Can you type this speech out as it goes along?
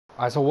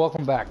Alright, so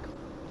welcome back.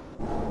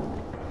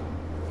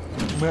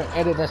 I'm gonna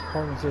edit this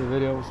part into the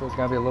video, so it's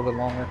gonna be a little bit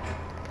longer.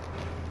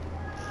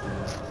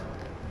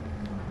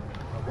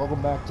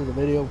 Welcome back to the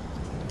video.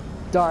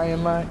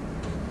 Dying Light.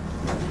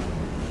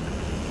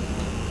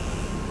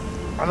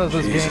 I know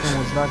this game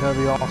was not gonna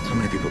be awesome. How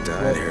many people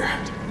died here?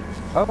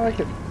 I like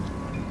it.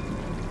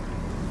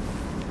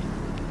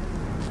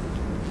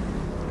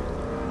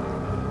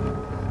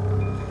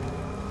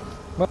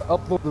 I'm gonna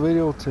upload the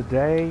video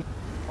today,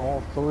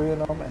 all three of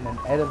them, and then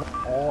edit them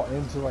all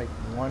into like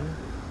one.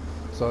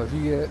 So if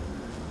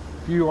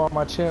you are on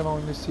my channel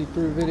and you see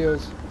 3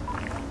 videos,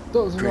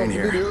 those are the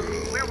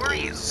videos. Where were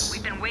you?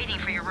 We've been waiting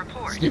for your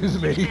report.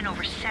 Excuse me. It's been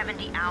over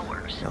 70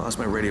 hours. I lost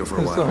my radio for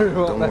a while. Sorry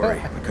about Don't that. worry,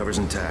 my cover's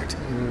intact.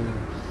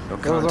 No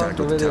contact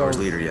with the tower's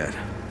leader yet.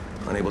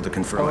 Unable to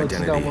confirm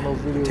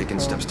identity. Taking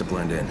steps to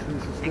blend in.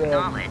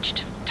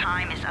 Acknowledged.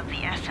 Time is of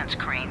the essence,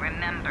 Crane.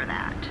 Remember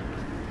that.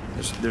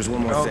 There's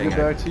one more thing. Get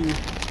back to you.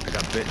 I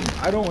got bitten.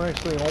 I don't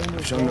actually own this.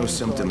 I've shown no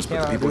symptoms,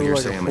 but the people here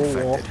say I'm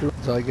infected.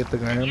 Until I get the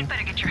gun. You'd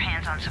better get your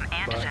hands on some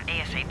antizin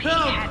ASAP,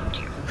 hadn't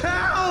you?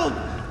 Help!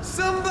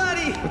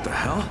 Somebody! What the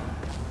hell?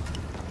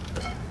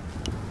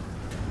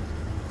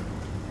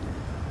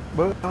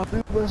 But I'll do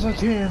the best I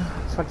can.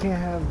 If I can't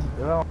have,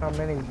 I don't have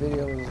many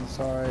videos, I'm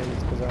sorry.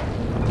 It's because I'm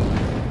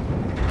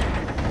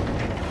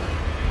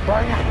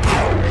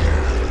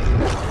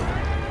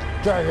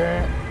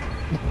Dragon!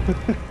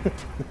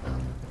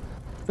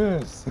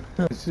 Yes,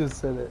 I should have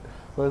said it.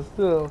 But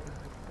still,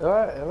 if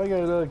I get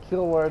another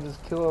kill where I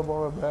just kill him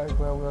on the back,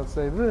 then I'm going to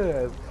say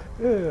this,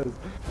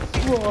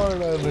 smart,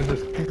 and then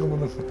just kick him in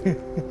the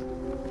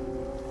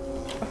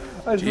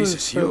face.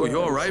 Jesus, you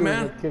alright,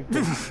 man?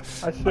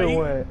 I should have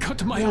went.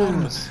 Cut my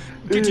arm,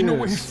 getting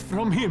away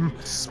from him.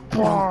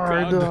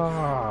 Sparta!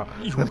 Oh,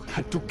 you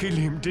had to kill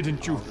him,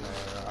 didn't you?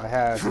 I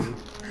had to.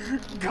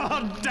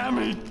 God damn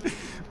it!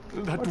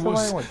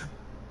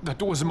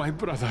 That was my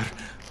brother.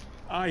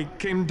 I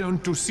came down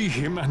to see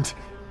him and...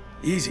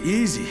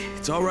 Easy.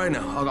 It's all right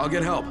now. I'll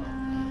get help.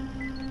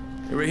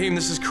 Hey, Raheem,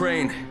 this is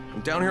Crane.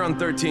 I'm down here on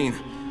 13.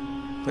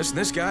 Listen,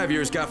 this guy of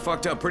yours got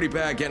fucked up pretty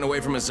bad getting away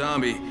from a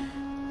zombie.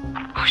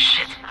 Oh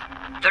shit.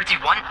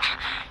 31?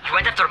 You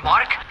went after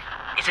Mark?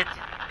 Is it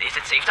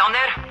safe down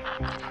there?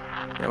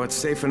 Yeah, well, it's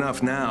safe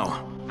enough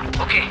now.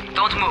 Okay,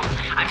 don't move.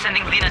 I'm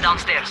sending Lena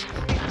downstairs.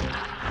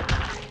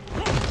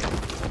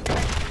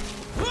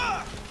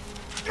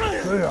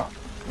 Yeah.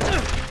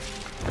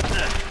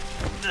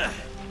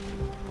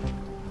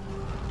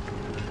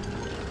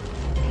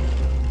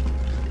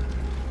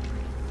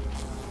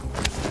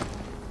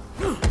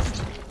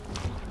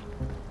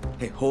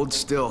 Hey, hold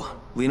still.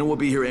 Lena will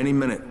be here any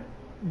minute.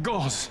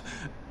 Gauze.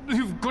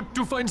 You've got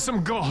to find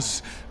some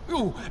gauze.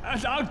 Oh,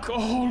 and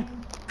alcohol.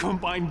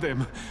 Combine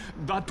them.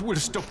 That will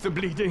stop the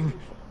bleeding.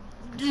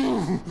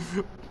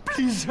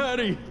 Please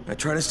hurry. I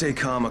try to stay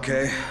calm,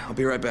 okay? I'll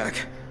be right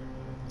back.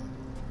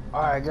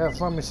 Alright, gotta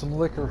find me some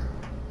liquor.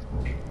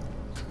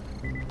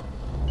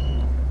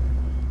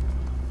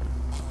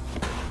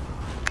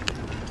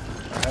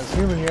 As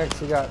human, you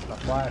actually got a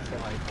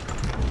flashlight.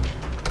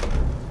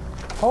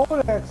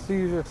 Hold X to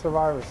use your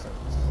survivor sense.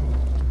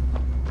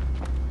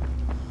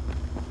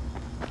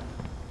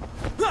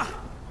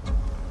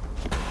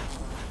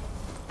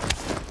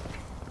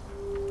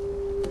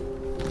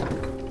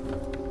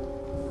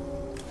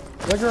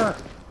 Liquor!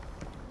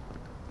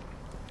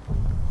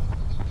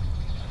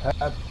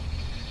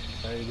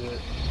 Very good.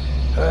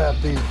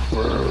 Happy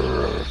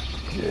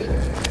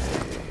birthday!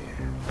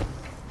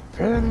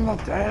 Pin the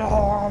tail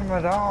on the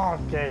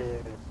donkey!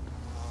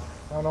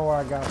 I don't know where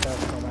I got that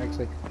from,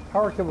 actually.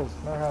 Power kibbles,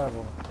 never had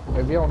one.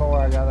 If you don't know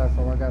where I got that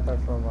from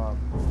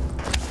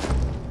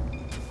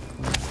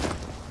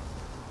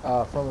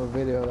a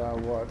video that I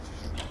watched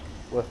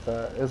with,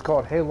 it's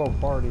called Halo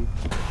Party.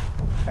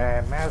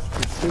 And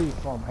Master Chief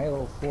from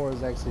Halo 4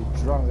 is actually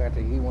drunk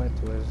after he went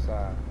to his,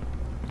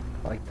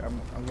 like,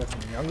 I'm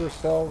guessing younger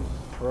self's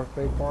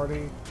birthday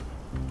party.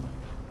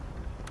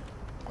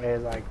 And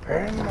he's like,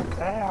 pin the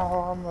tail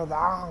on the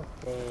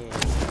donkey.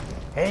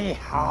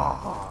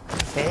 Hee-haw,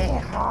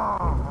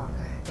 hee-haw,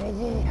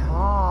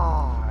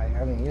 hee-haw.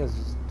 I mean, he was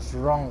just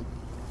drunk.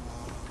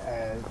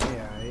 And,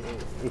 yeah,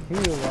 he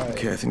was like...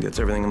 Okay, I think that's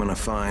everything I'm gonna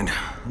find.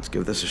 Let's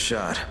give this a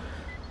shot.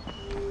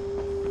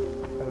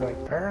 Like,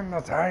 pin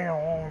the tail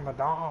on the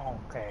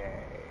donkey.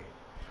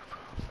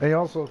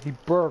 And he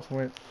burped,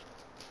 went...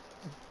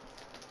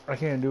 I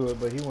can't do it,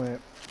 but he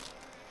went...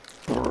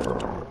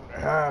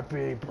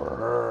 Happy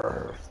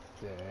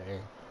birthday.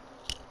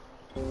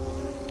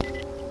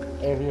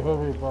 If you heard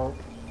me burp,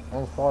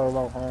 I'm sorry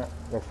about that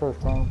the first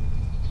time.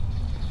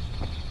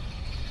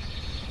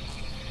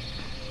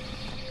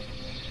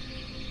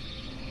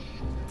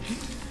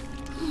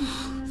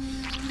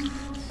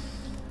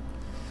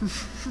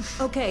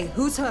 Okay,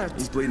 who's hurt?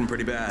 He's bleeding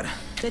pretty bad.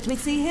 Let me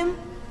see him.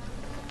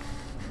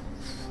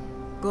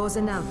 Gauze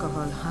and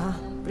alcohol, huh?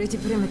 Pretty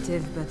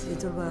primitive, but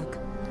it'll work.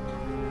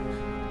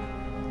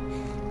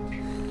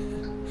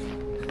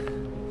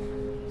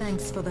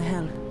 Thanks for the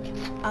help.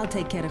 I'll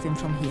take care of him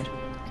from here.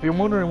 If you're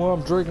wondering what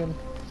I'm drinking,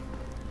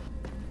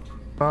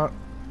 not.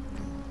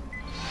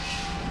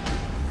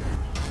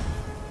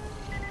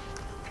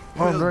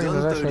 Well drink is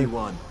done, actually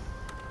 31.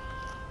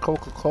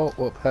 Coca-Cola,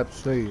 well,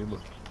 Pepsi, but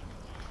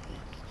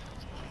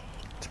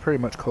it's pretty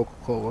much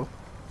Coca-Cola.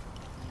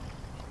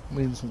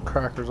 Needing some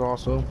crackers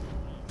also.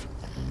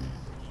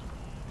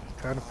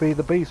 Trying to feed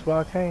the beast while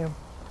I can.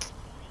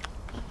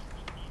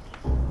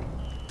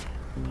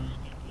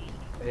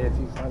 If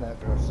you find that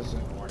girl, this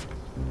isn't working.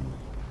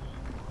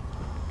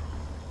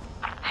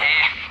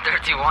 Hey,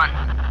 31.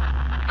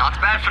 Not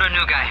bad for a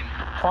new guy.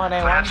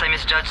 Perhaps I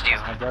misjudged you.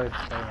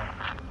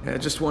 I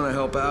just want to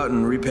help out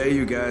and repay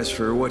you guys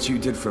for what you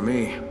did for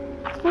me.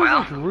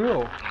 Well,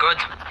 Real. good.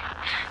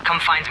 Come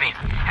find me,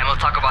 and we'll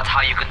talk about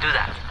how you can do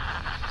that.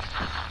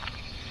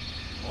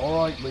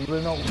 Alright, but you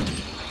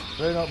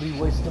better not be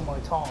wasting my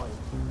time.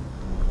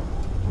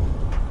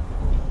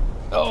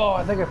 Oh,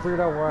 I think I figured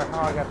out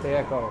how I got the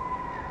echo.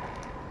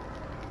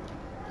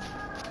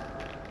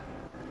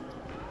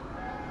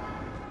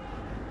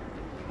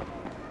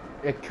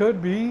 It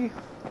could be.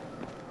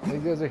 You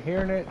guys are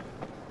hearing it.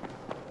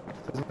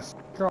 Because the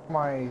speaker on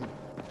my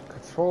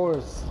controller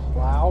is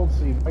loud,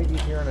 so you might be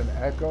hearing an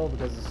echo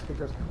because the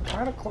speaker's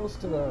kind of close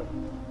to the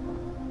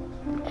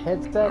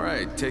headset.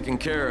 Alright, taken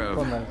care of.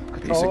 From the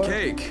Piece of controller.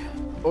 cake.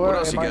 Or What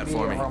else it you might got be,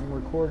 for me? I'm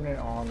recording it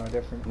on a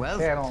different Well,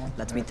 channel.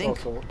 let and me it's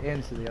think. also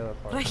into the other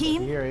part. Raheem,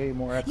 If you hear any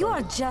more echoes, You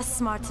are just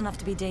smart enough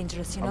to be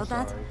dangerous, you know I'm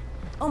that? sorry.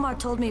 Omar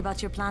told me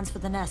about your plans for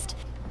the nest.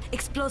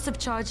 Explosive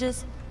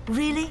charges?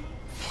 Really?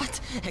 What?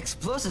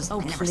 Explosives?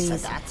 Oh, I never said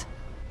please. that.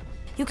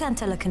 You can't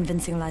tell a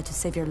convincing lie to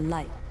save your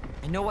life.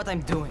 I know what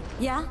I'm doing.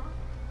 Yeah?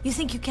 You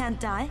think you can't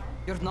die?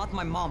 You're not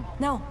my mom.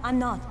 No, I'm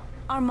not.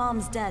 Our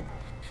mom's dead.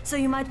 So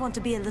you might want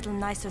to be a little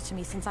nicer to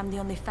me since I'm the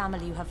only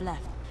family you have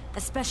left.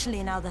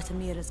 Especially now that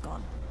Amir is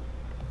gone.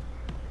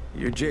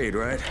 You're Jade,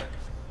 right?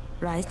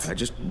 Right? I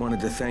just wanted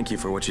to thank you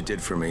for what you did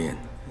for me and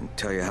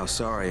tell you how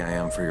sorry I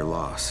am for your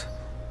loss.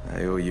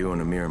 I owe you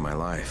and Amir my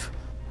life.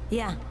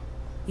 Yeah,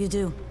 you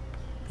do.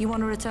 You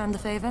want to return the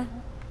favor?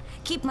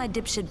 Keep my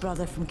dipshit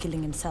brother from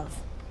killing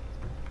himself.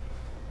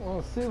 Well,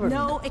 let's see if I can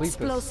No complete this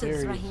explosives,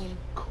 series Raheem.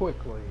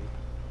 quickly.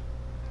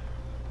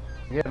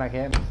 Again, I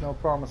can't make no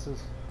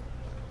promises.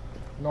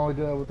 Can only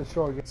do that with the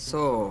short game.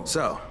 So,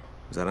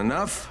 Is that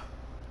enough?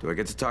 Do I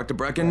get to talk to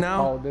Brecken now?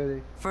 Call of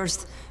Duty.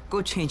 first,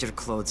 go change your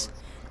clothes.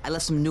 I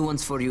left some new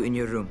ones for you in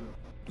your room.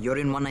 You're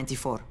in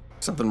 194.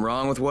 Something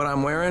wrong with what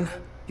I'm wearing?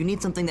 You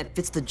need something that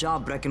fits the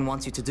job Brecken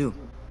wants you to do.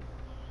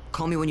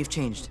 Call me when you've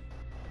changed.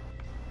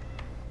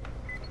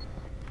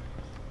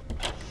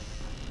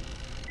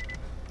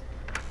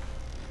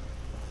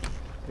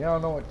 If you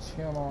don't know what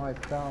channel I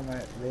found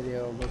that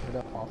video, look it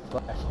up on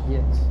Flash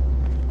Hits.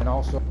 And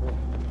also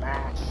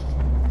Mashed.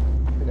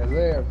 Because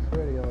they're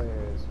pretty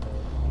hilarious.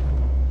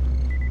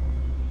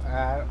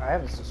 I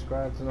haven't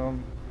subscribed to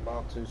them.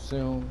 About to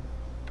soon.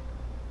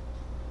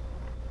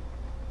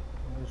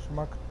 Make sure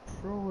my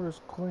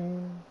controller's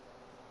clean.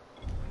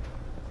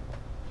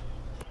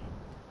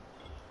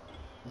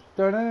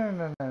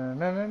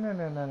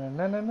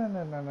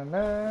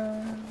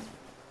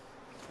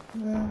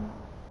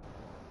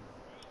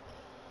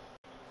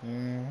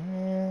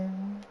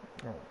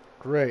 Oh,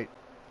 great.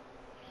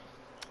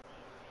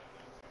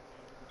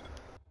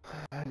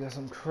 I got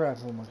some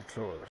crap on my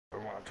controller. So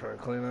I want to try to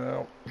clean it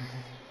out.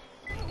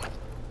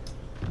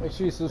 Make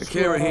sure you subscribe.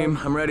 Okay, Raheem,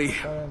 I'm ready.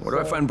 Where do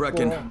I find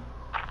Brecken?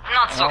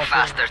 Not so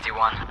fast,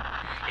 31.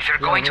 If you're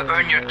going to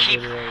earn your keep,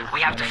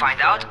 we have to find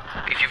out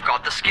if you've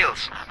got the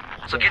skills.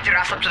 So get your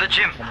ass up to the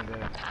gym.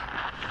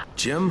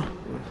 Jim?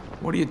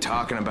 What are you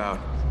talking about?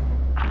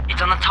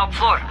 It's on the top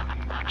floor.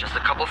 Just a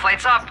couple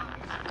flights up.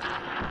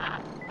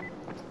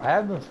 I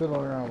have been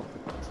fiddling around with the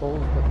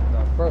controls, but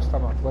the first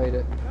time I played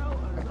it,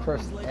 I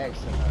pressed X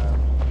and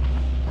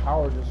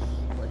power just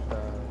like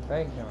the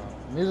thing came out.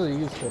 I'm usually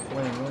used to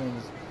playing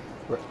games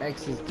where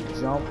X is to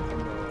jump and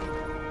the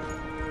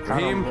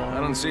Raheem, I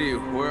don't see you.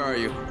 Where are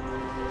you?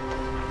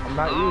 I'm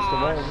not used to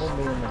rolling one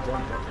being the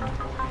jump button.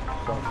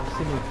 So if you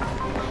see me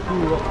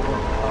screw up on the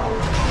top,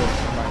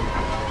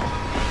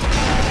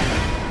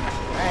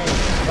 hey,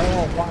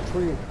 watch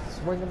where you're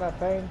swinging that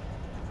thing.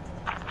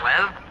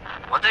 Well,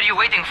 what are you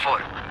waiting for?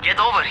 Get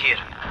over here.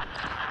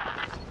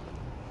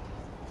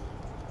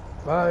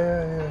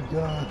 Fire is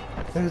good.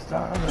 It's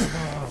time to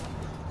go.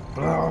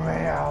 Blow me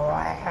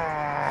away.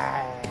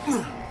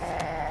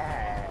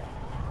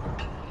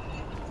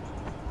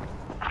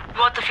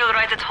 You ought to feel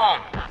right at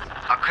home.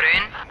 A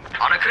crane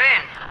on a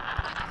crane.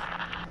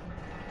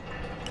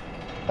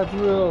 That's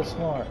real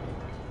smart.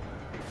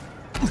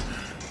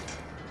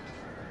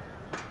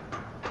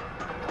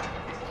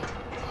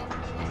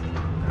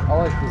 I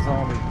like the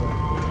zombies, but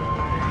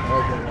I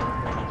like it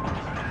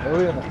one.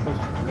 Early in the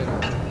first video.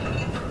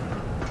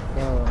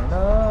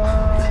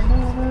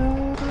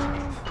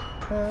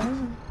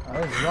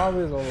 I think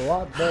zombies are a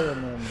lot better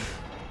than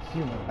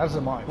human. That's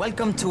in mind.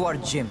 Welcome to our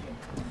gym.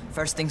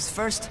 First things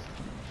first,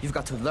 you've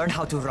got to learn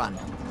how to run.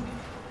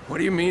 What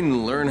do you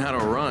mean, learn how to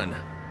run?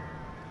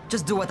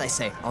 Just do what I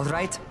say, all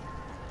right?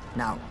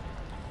 Now,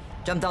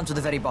 jump down to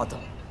the very bottom.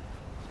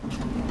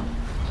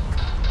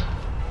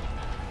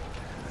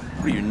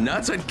 What are you,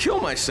 nuts? I'd kill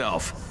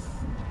myself.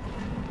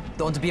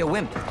 Don't be a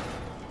wimp.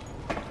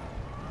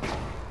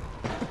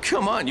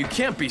 Come on, you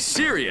can't be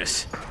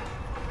serious.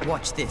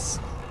 Watch this.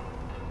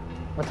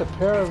 What's a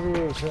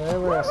parallel to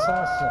every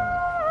assassin?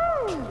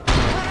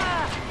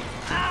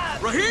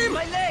 Raheem!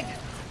 My leg!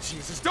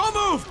 Jesus, don't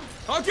move!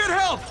 I'll get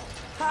help!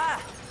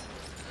 Ha!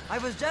 I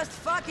was just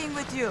fucking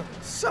with you.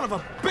 Son of a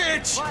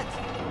bitch! What?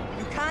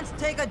 You can't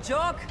take a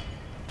joke?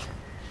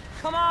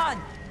 Come on!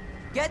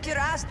 Get your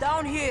ass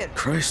down here!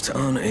 Christ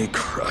on a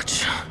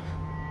crutch.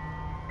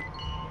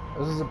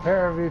 This is a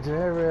parody to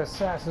every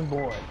assassin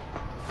boy.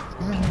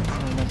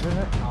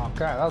 Oh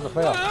god, that was a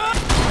fail.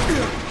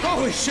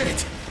 Holy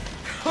shit!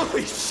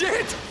 Holy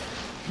shit!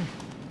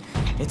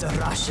 It's a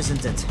rush,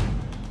 isn't it?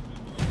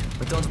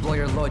 But don't blow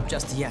your load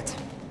just yet.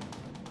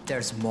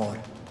 There's more.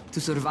 To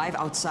survive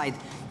outside,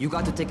 you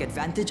got to take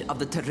advantage of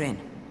the terrain.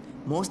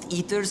 Most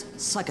eaters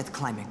suck at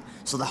climbing,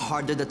 so the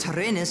harder the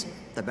terrain is,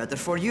 the better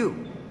for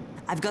you.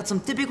 I've got some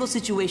typical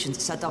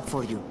situations set up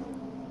for you.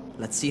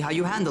 Let's see how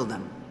you handle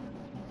them.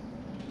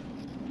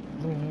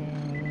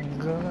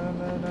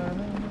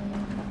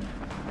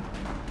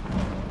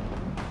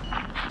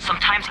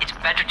 Sometimes it's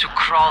better to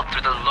crawl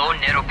through the low,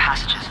 narrow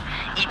passages.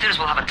 Eaters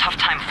will have a tough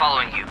time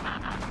following you.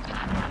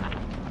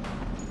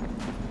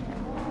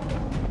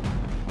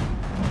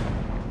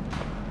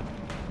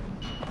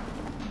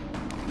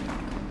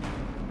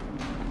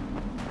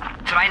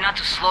 Try not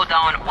to slow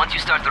down once you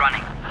start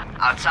running.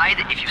 Outside,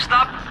 if you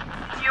stop,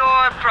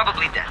 you're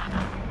probably dead.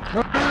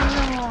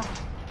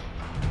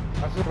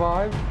 I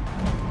survived.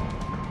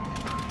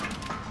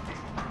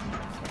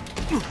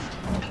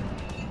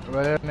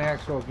 But in the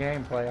actual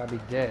gameplay, I'd be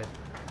dead.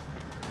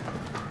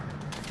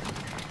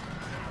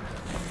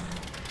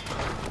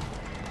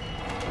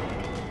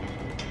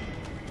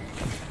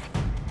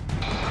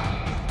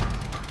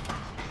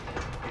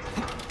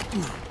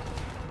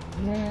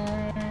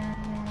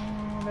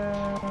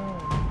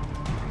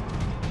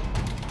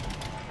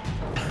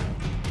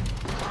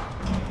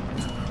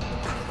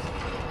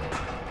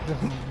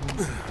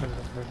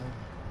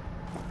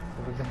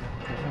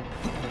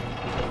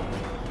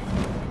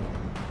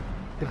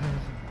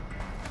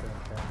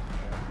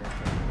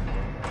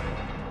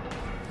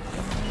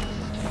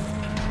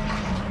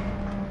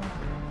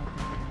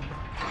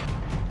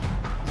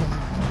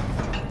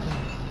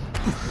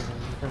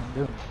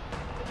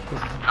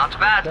 Not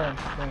bad.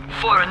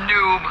 For a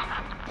noob.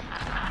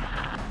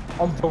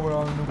 I'm throwing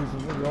on the movies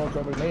and they're all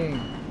jumping in.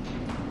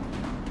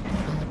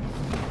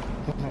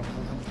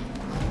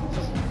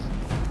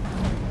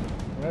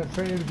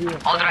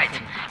 Alright,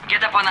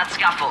 get up on that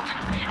scaffold.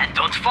 And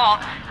don't fall,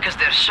 because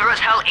there sure as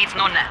hell ain't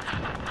no net.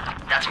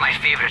 That's my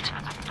favorite.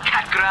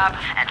 Cat grab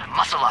and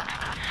muscle up.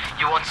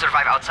 You won't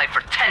survive outside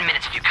for 10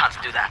 minutes if you can't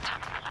do that.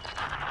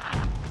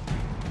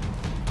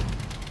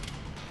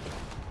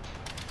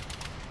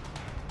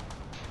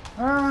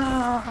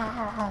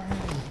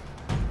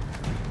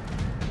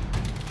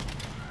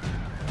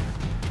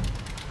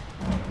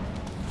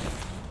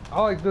 I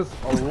like this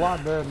a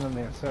lot better than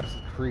the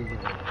Assassin's Creed.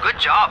 Good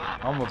job.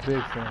 I'm a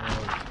big fan of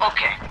it.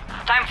 Okay,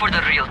 time for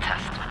the real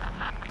test.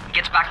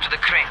 Get back to the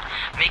crane.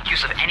 Make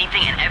use of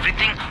anything and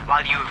everything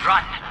while you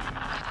run.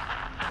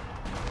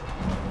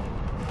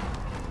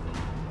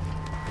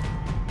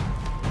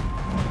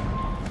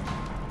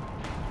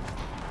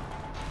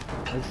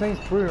 This thing's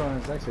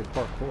speedrunner is actually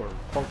parkour.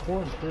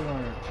 Parkour and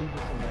speedrunner are two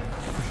different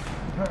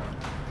things.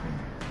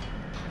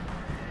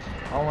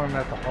 I learned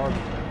that the hard way.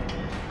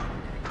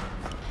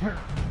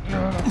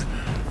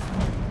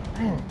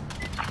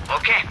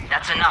 Okay,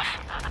 that's enough.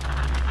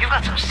 You've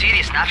got some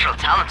serious natural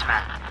talent,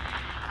 man.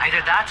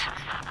 Either that,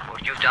 or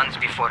you've done this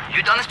before.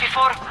 You done this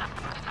before?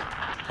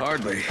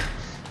 Hardly.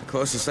 The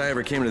closest I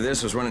ever came to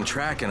this was running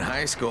track in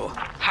high school.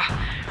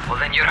 Well,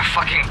 then you're a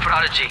fucking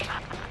prodigy.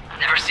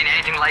 Never seen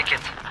anything like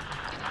it.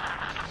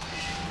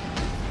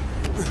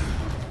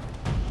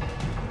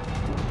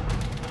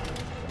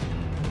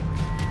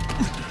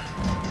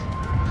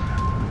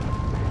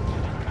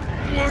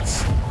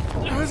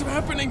 What's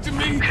happening to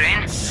me?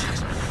 Crane?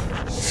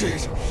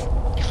 Shit.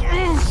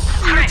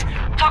 Crane,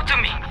 talk to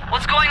me.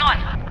 What's going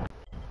on?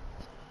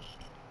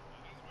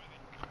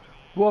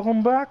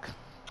 Welcome back.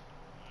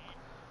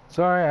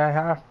 Sorry, I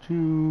have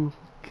to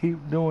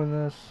keep doing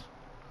this.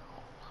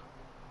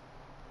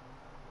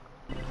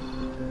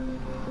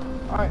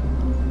 Alright,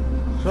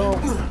 so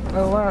in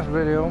the last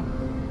video,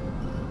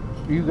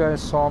 you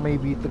guys saw me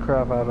beat the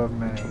crap out of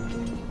many times.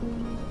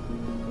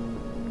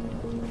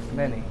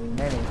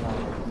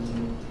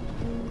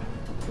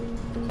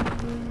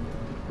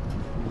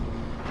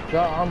 So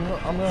I'm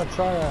gonna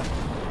try to.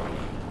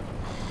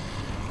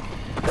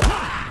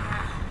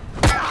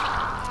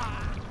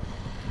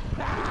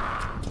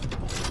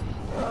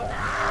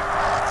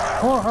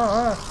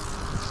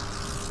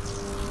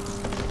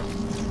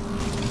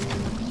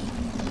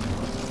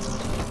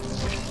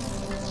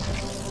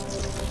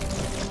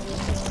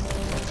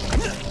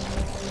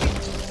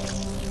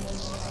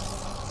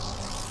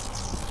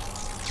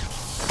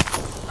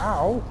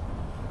 Ow!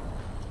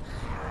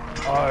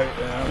 I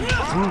am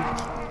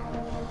Groot.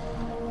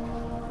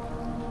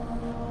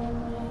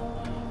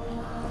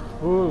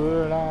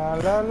 Ooh la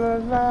la la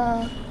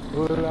la.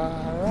 Ooh la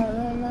la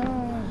la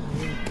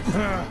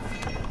la.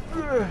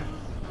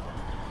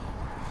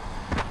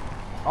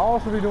 I'll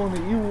also be doing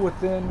the Evil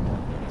Within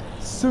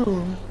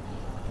soon.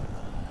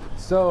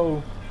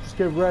 So just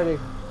get ready.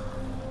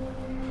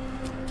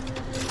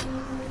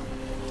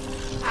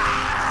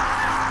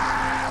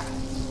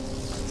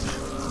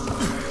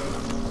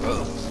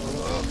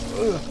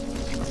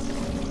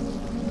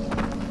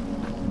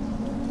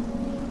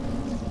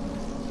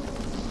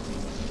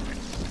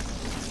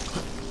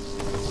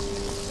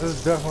 This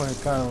is definitely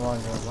kind of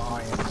reminds me of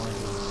Iron Man.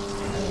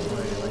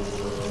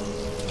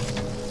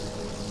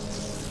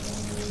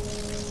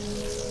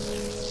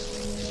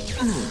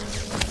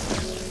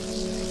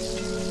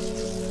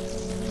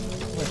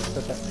 Let's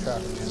set that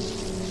trap again.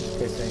 In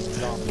case any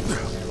zombies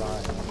are nearby.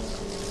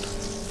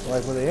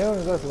 Like with the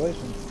alien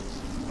isolation,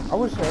 I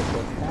wish I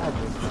actually had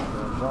this kind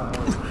of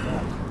zombie.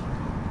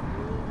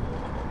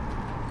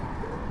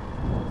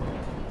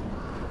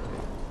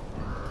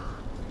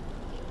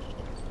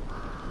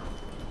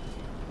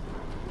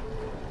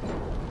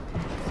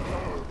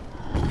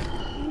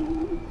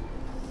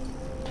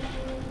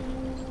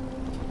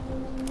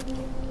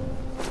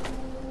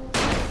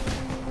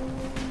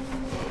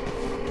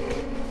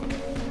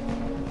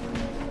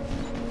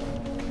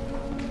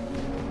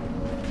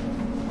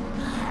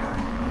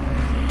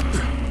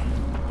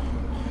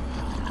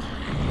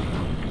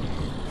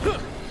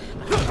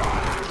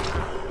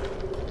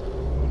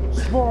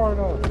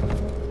 Sparta!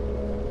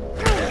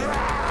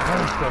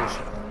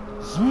 PlayStation.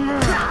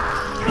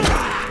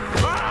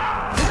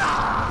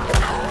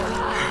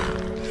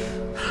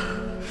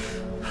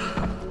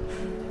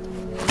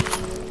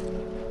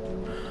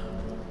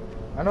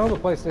 I know the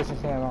PlayStation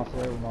can't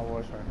oscillate with my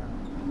voice right now.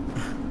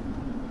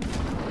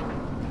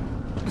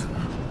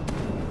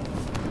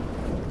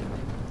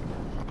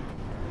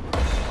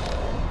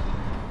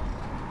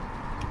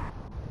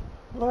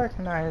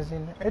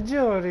 Recognizing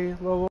agility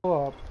level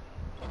up.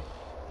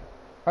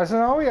 Alright, so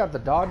now we got the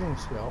dodging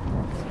skill.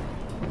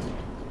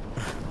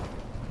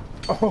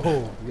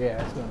 Oh,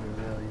 yeah, it's gonna be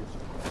really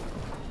useful.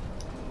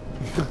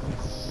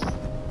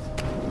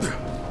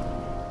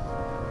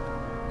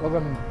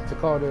 Welcome to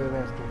Call of Duty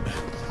Advanced.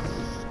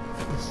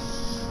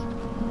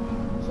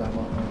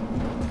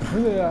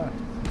 Yeah.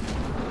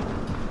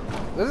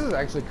 This is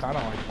actually kind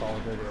of like Call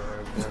of Duty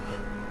Advanced.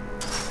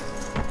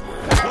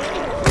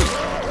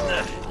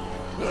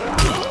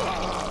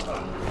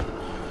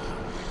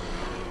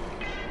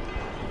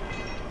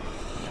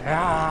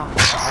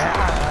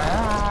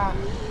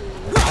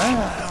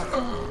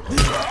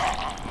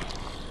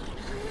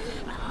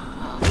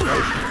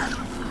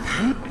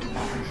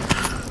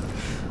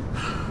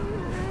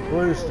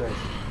 Police station.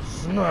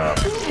 Snap.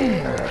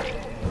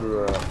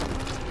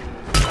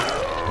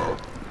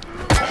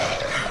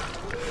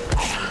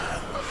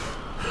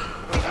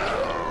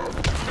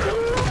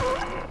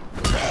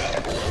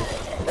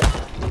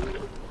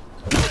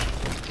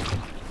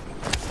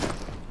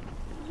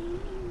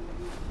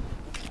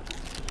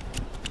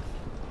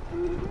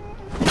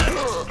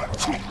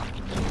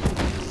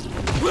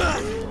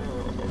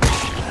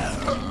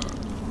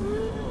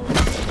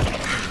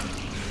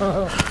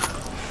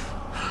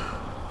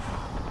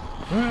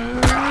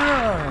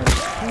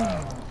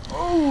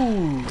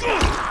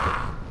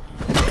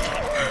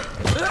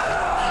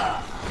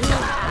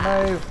 I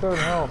have third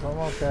health, I'm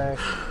okay.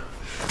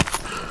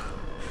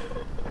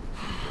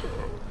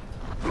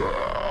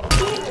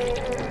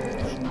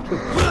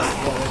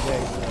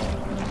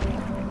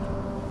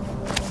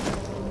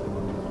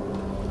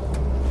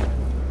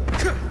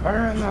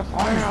 Burn the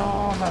fire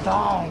on the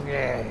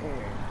donkey!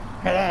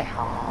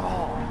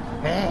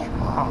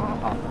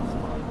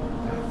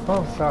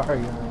 I'm sorry,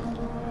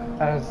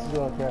 guys. That's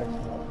okay.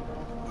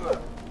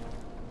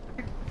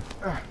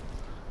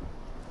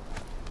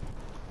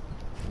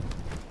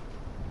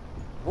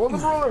 For the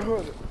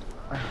Brotherhood!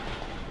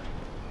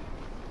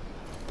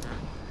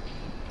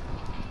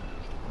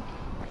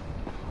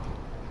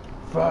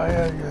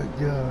 Fire your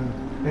gun.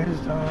 It's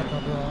time to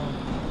run.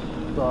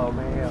 Blow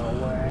me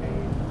away.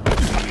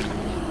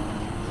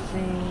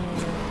 See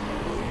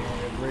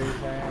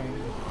everything.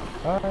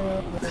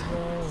 Fire the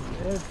gun.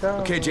 It's time.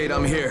 Okay, Jade,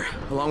 I'm here,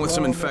 along with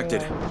some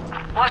infected.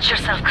 Watch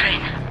yourself,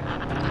 Crane.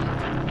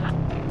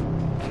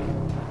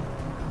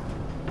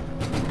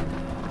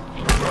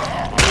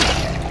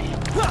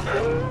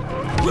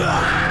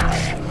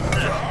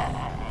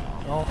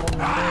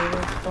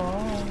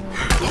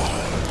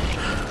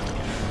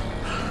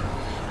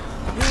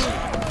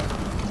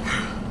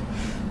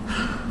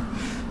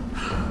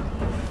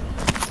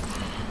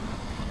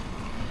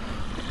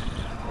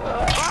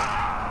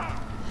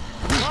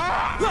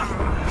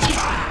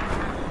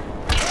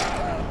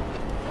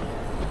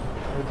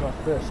 Where's my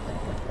fist?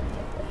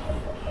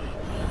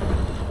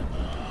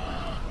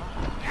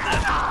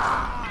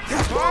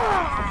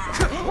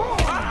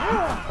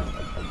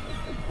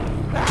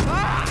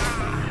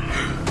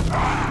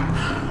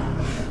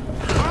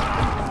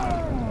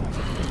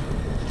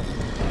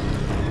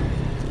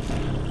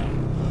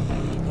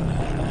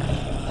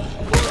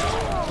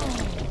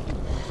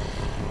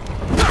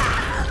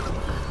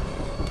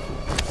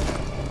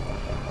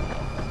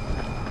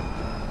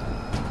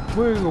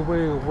 Wiggle,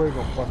 wiggle,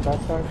 wiggle. What's that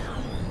thing?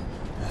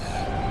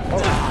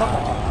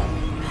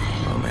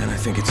 Oh man, I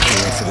think it's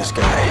too late for this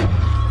guy.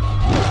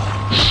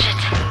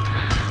 Shit.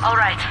 All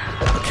right.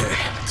 Okay,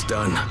 it's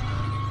done.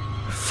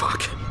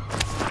 Fuck.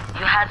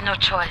 You had no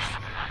choice.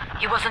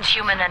 He wasn't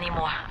human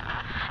anymore.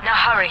 Now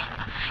hurry.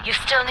 You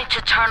still need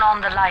to turn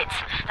on the lights.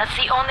 That's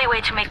the only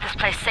way to make this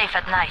place safe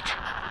at night.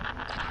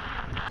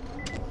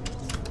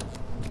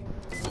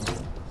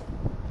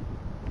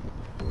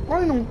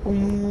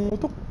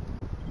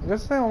 I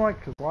guess they don't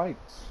like his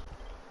lights.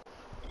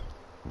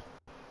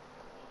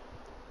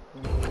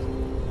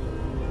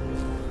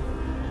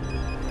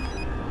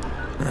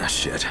 Ah,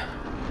 shit.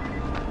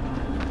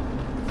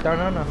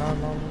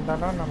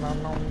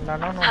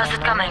 How's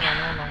it coming?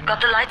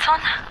 Got the lights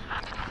on?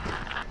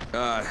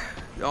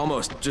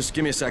 Almost. Just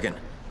give me a second.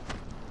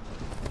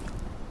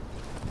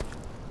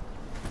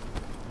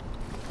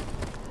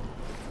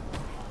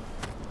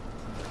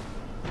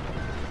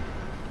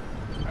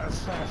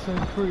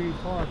 Assassin's Creed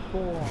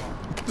Parkour.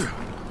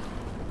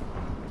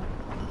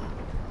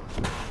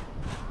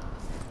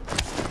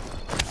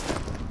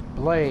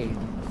 Blade.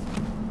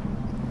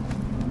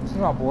 It's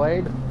not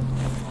Blade.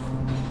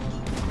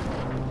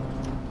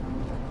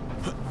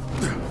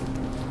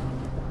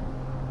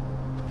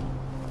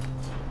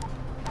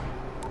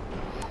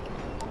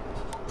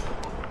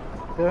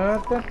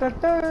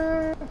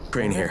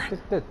 Crane here.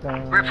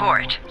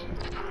 Report.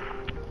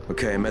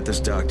 Okay, I met this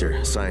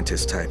doctor,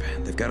 scientist type.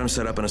 They've got him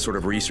set up in a sort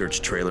of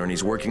research trailer, and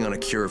he's working on a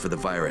cure for the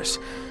virus.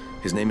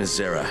 His name is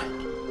Zera.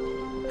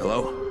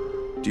 Hello?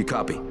 Do you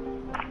copy?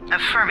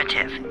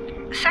 Affirmative.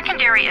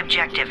 Secondary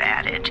objective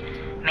added.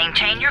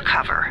 Maintain your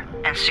cover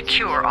and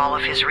secure all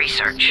of his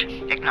research.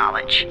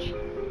 Acknowledge.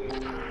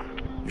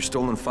 Your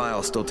stolen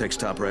file still takes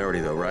top priority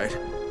though, right?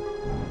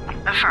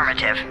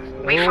 Affirmative.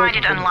 We find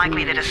it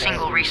unlikely that a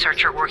single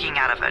researcher working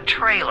out of a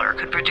trailer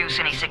could produce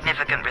any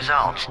significant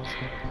results.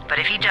 But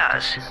if he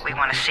does, we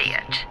want to see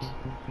it.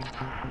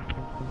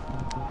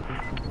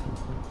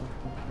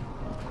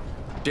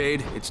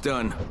 Jade, it's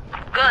done.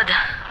 Good.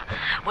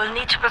 We'll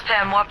need to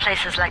prepare more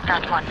places like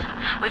that one.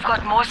 We've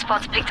got more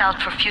spots picked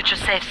out for future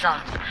safe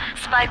zones.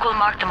 Spike will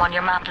mark them on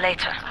your map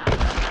later.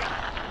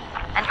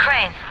 And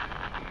Crane,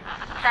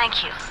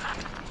 thank you.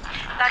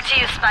 Back to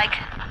you, Spike.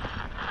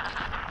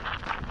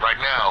 Right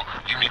now,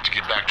 you need to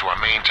get back to our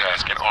main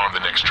task and arm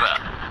the next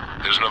trap.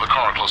 There's another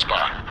car close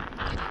by.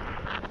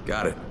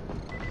 Got it.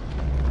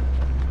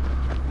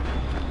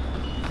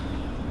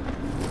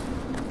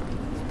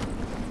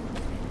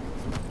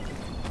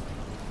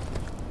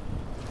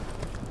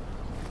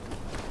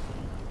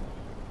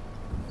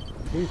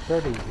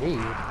 $238.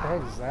 What the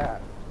heck is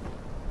that?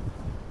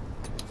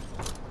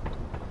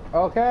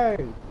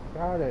 Okay,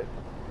 got it.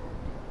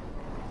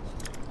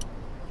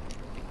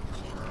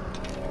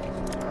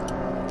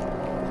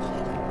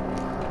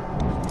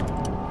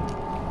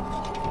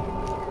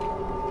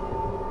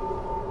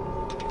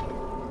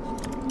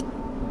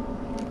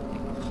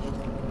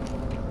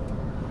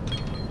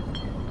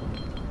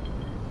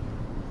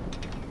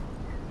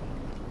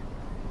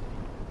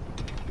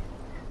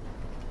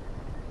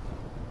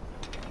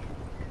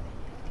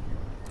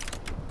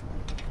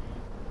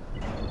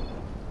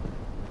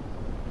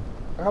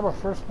 I got my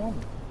first one.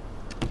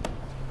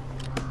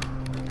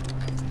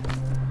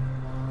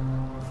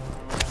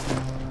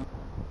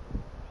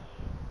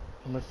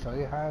 I'm gonna show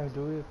you how to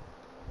do it.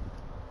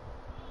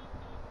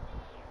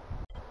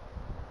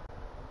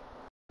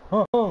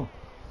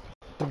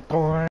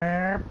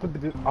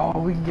 Oh,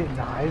 we can get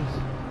knives.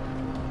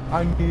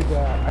 I need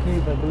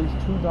at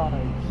least 2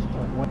 knives to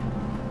win.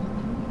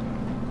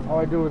 All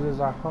I do is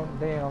I hunt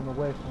down the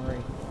weapon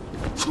ring.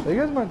 So you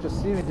guys might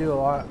just see me do a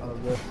lot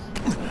of this.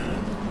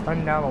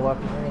 Hunting down the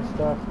weapon ring and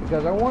stuff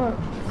because I want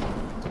to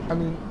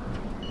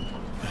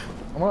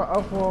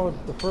upload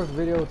the first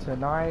video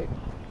tonight,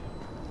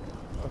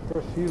 the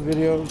first few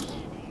videos.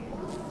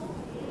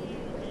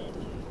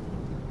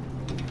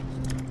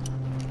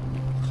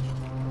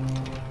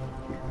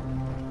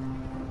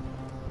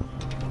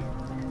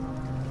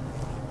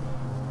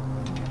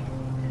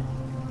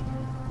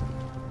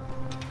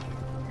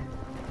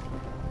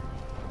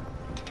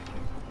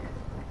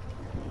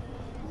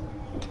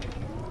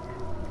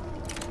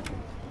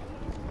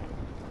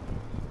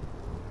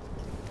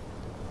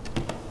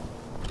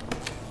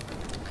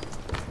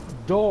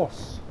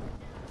 Dos.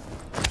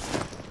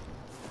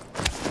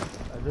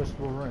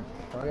 Adjustable wrench.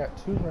 So I got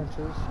 2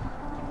 wrenches.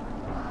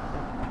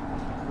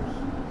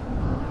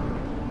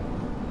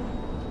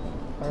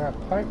 I got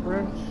pipe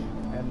wrench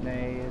and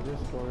a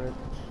adjustable wrench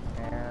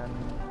and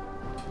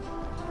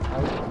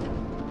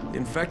The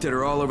infected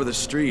are all over the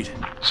street.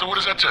 So what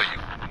does that tell you?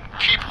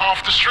 Keep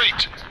off the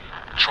street.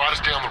 Try to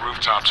stay on the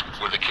rooftops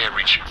where they can't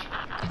reach you.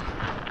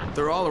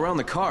 They're all around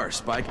the car,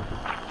 Spike.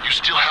 You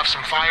still have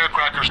some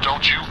firecrackers,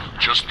 don't you?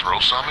 Just throw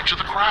some into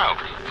the crowd.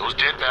 Those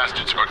dead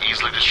bastards are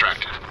easily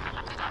distracted.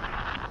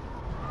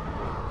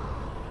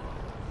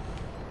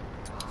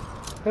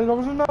 Hey, there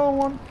was another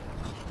one.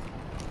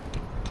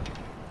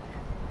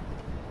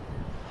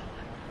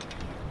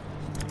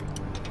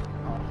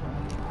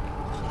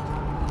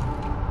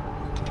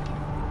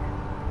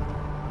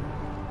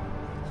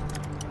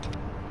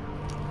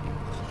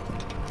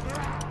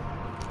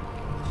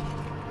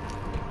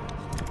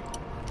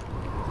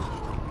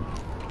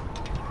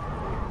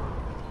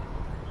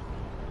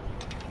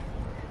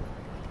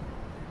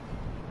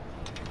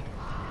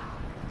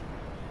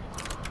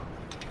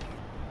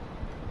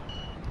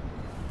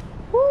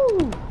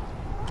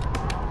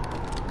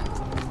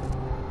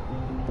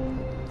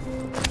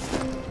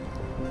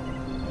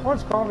 How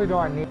much coffee do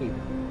I need?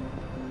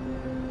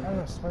 I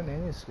haven't spent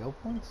any skill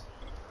points?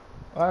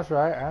 Oh, that's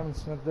right, I haven't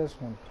spent this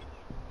one.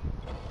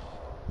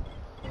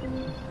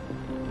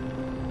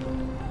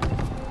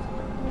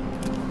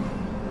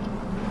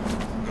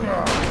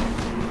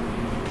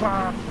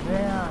 Fuck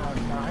down.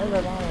 Now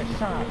everybody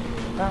shot.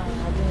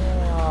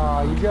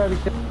 Oh, you gotta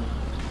be.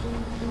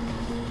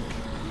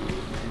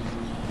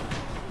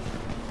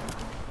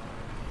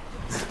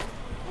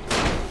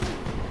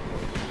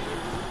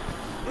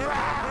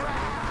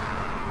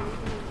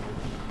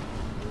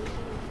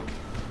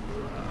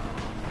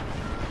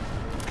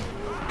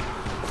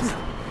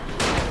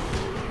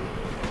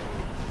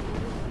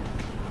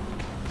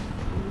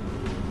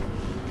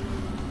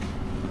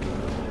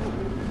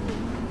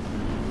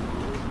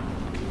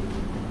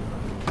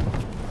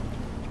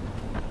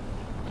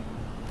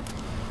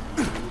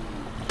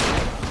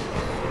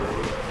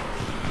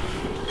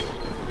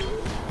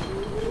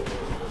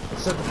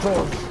 Set the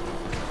doors.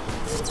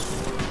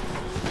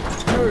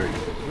 Hurry!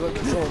 You let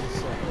the doors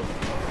set.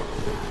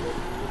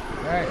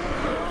 Alright.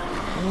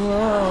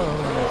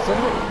 Set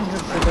it. You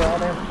just sit there all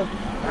damn fuck.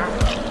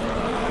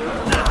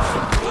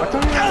 I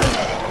told you that.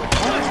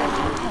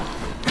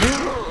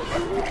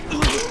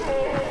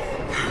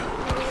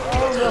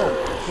 Oh no!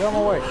 Get out of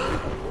my way.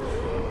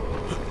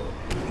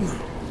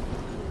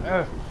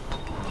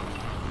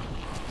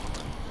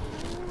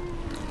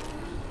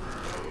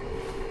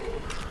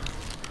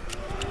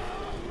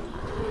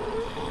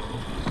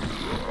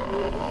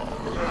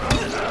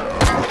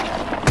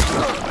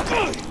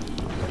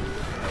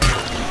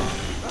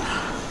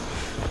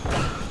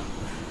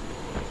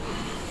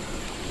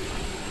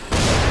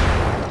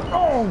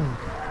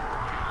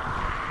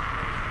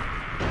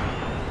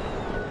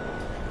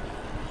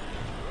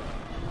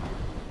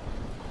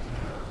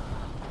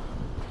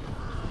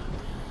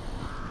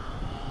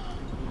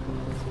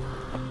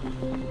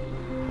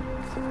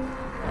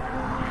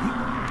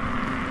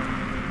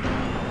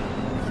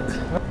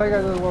 I think I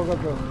just woke up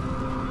though.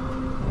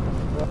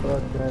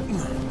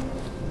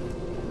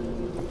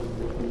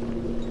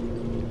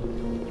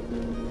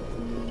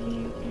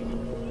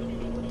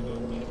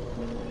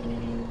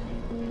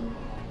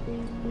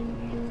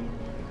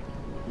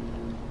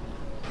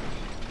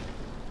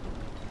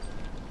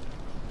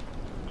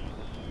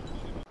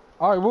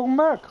 Alright, welcome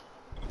back.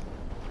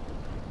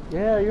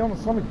 Yeah, you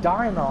almost saw me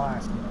die in the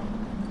last one.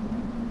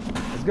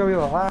 It's gonna be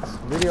the last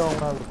video I'm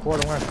gonna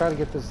record. I'm gonna try to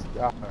get this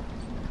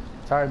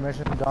entire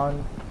mission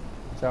done.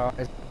 So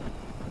it's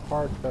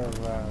part of I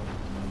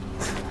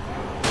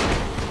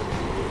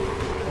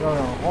don't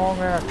know, long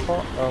but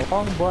part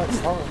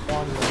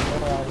one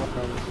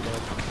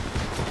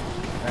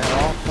and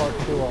all part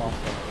two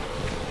also.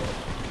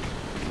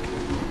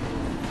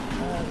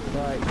 That's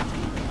right.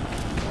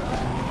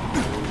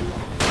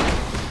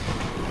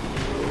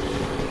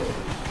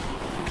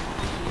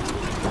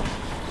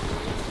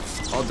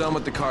 All done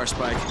with the car,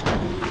 Spike.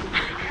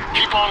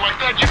 Keep on like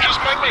that, you just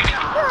might make it.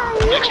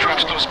 Next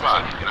trap's no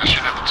spot, and I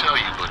shouldn't have to tell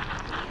you, but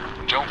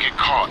don't get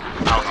caught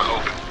out in the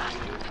open.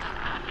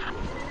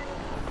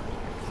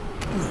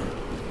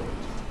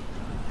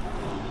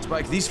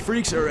 Spike, these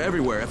freaks are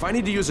everywhere. If I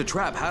need to use a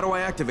trap, how do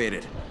I activate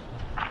it?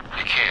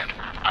 You can't.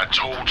 I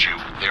told you,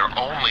 they're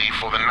only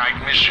for the night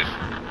mission.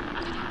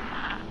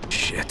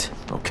 Shit.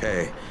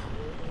 Okay.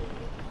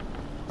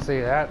 See,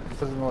 that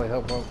doesn't really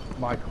help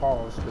my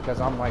cause because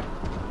I'm like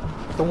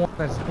the one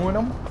that's doing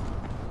them.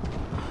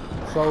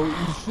 So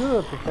you should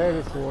have prepared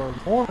it for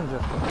more than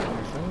just one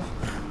mission.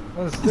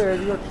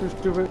 Instead, you're too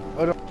stupid.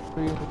 I don't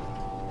see.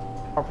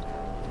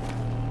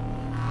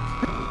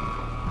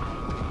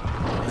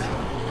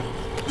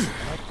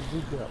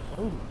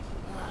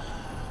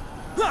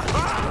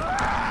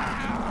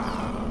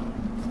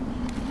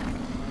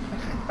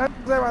 I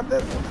didn't say about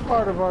this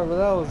Sparta part, but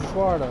that was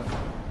Sparta.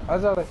 I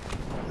was like,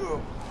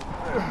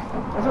 I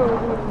thought we were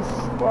doing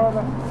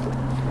Sparta.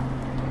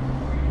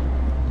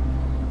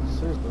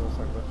 Seriously, looks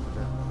like that.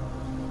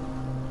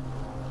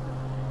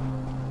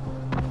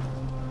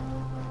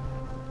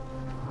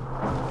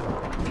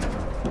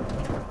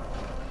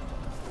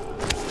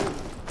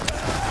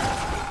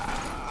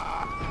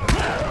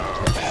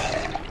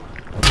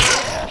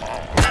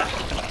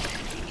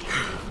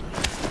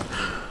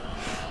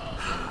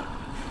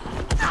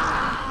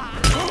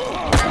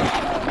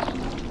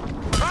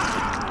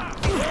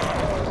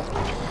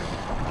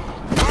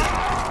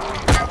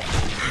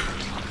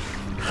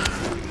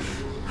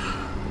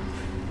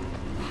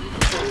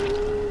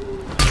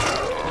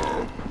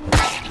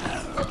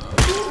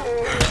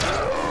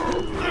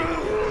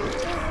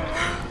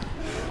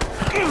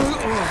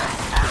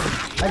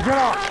 Get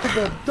off! Get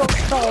the dope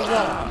calls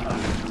off!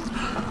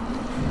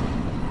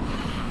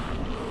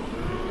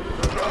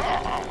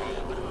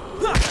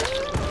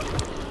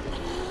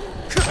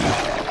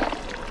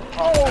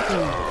 Oh!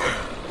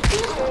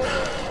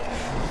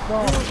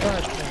 Don't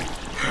touch me.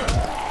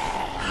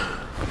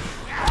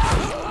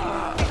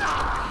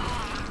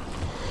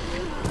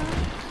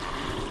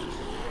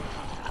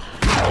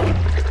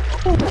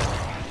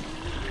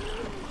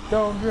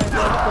 Don't drink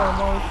that so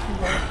much.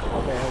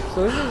 Okay, so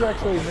this is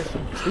actually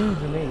mission 2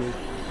 to me.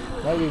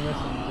 Maybe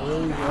mission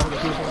 3, other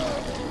people.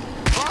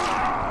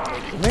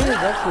 To me,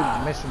 it's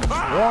actually mission 1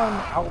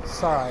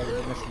 outside,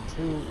 mission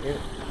 2 it.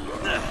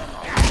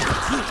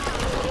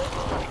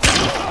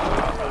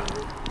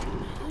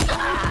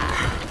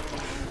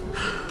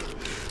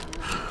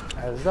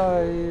 As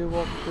I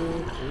walk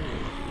through.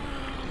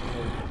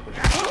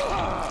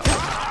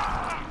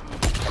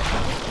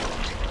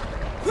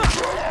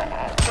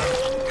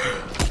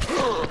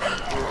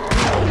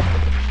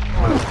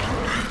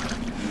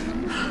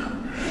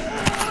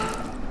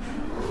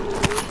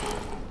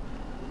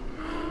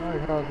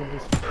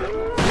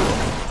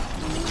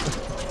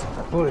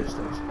 Police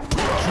station.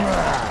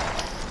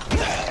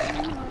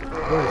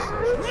 Police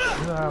station.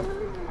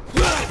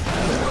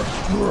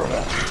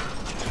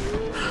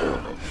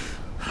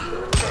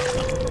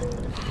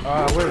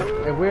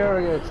 If we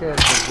ever get a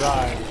chance to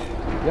drive,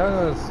 you're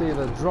gonna see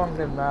the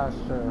drunken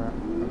master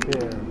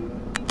appear.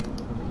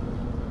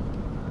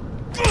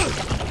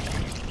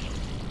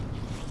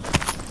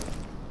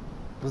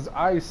 Because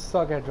I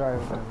suck at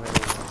driving.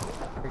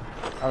 I mean,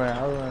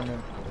 I run into a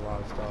lot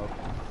of stuff.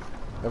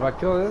 If I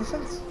kill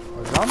innocents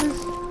or zombies,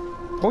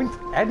 points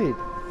added.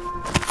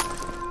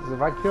 Because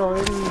if I kill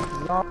any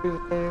zombies in the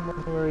game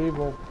who are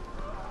evil,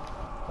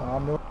 well,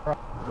 I'm doing right.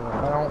 But if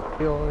I don't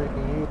kill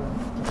any evil,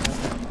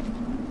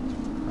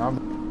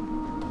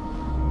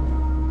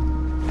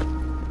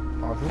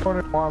 if you're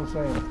wondering why I'm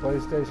saying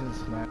PlayStation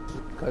Smash,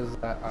 because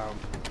that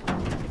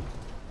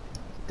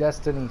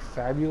Destiny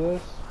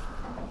Fabulous,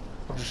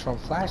 which is from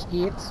Flash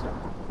Gates. Let's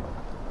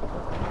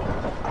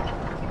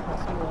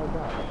see what I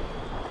got.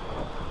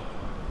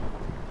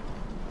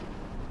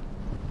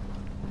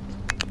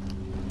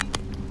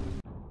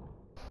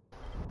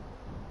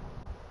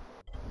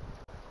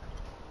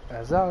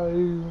 As I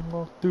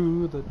walk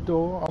through the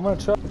door, I'm gonna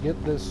try to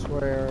get this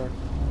where.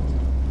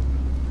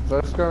 So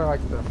it's kind of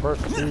like the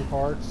first 2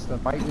 parts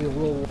that might be a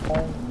little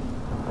long.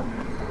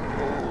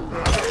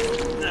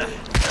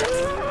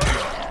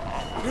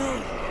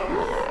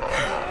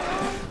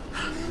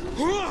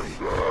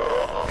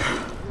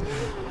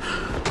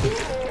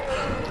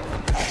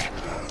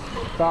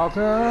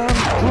 Falcon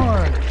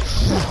Punch!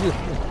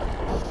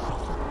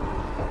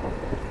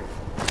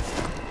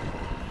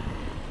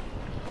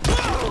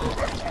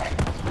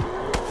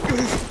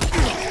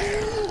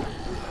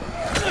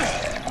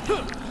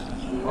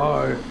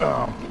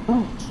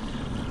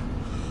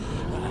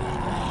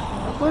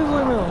 Please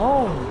leave me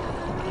alone.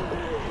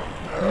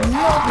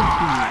 Nothing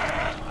to you.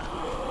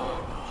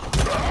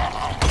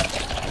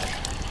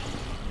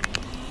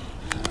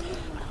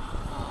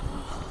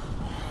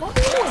 What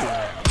are you doing?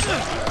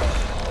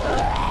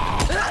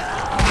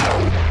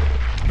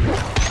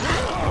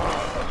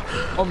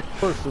 I'm the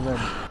person then.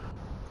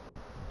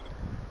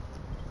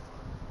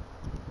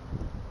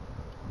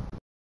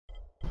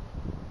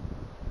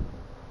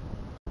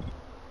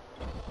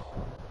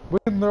 We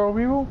can throw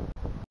people?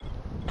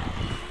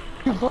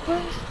 You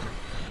buttons?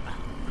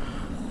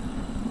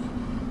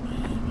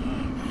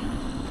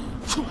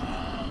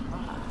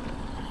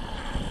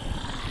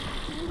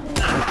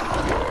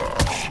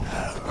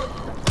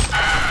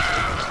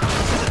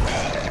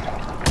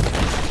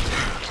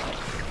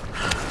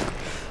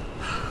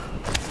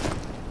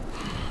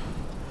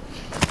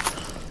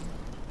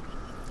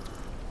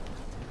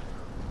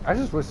 I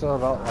just wish I had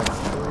about like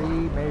 3,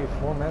 maybe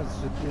 4 minutes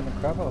just doing the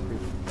crap out of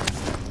people.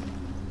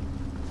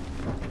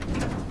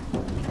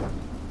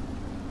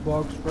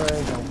 Bug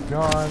spray, no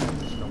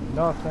guns, no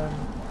nothing.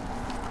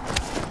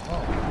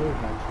 Oh, food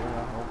next year, I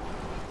hope.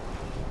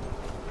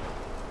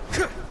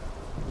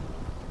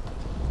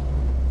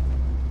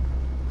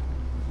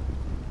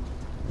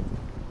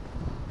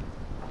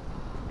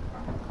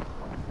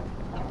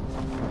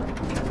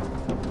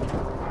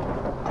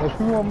 If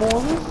you want more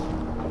of this,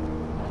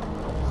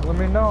 so let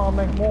me know, I'll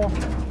make more.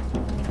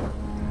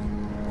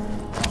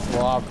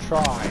 Well, I'll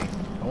try.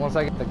 And once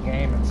I get the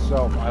game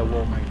itself, I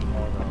will make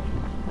more of them.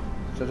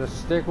 So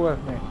just stick with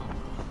me.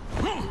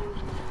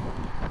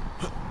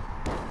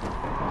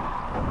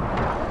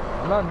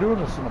 I'm not doing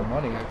this for the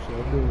money, actually.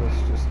 I'll do this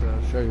just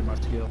to show you my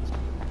skills.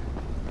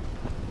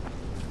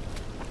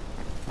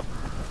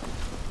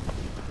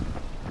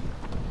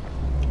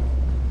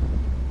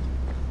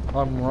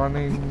 I'm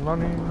running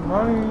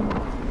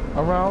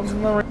around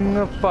the ring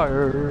of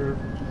fire.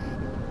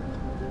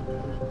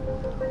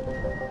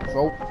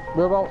 So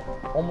we're about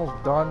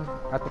almost done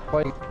at the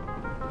plate.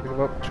 It's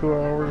about 2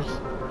 hours.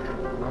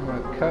 I'm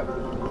gonna cut.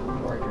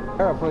 Like, I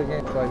gotta play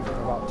games for like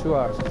about 2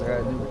 hours because I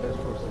gotta do this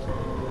process.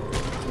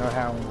 Not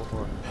had one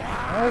before.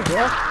 There you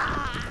go.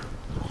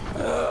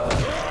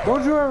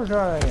 Don't you ever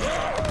try that again.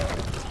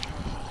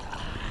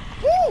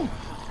 Woo!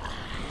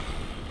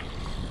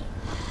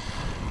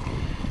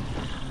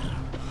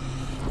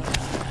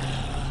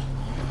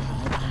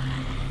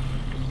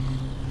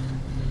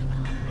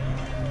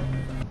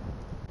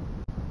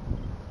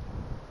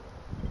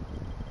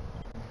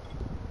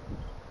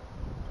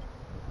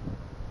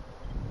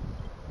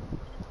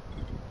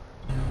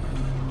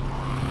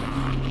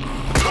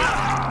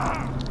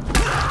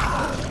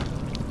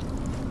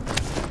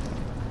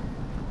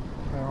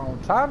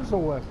 Time's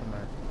away from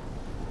there.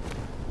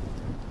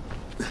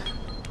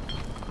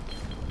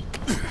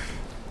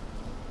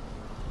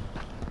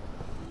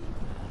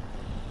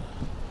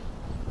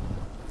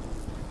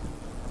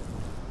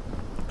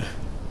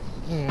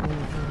 I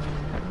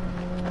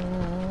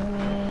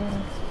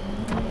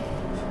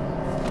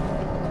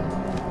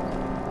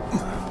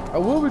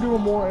will be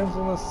doing more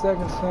Infamous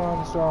Second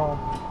Son, so,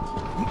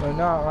 but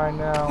not right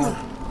now.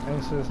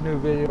 Thanks to this new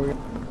video we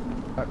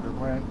got to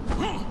rent.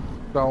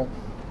 So,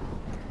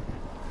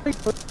 this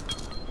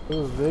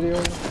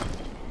video,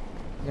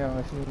 yeah,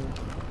 if you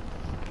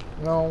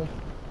know,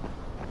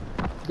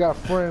 got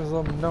friends,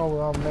 let them know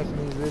I'm making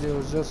these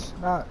videos, just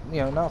not,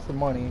 you know, not for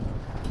money,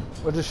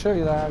 but just show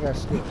you that I got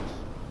skills.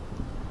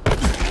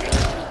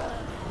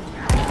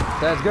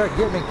 That's good,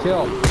 get me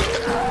killed.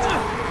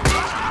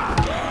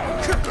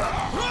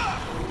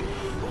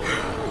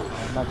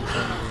 I'm not just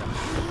saying that.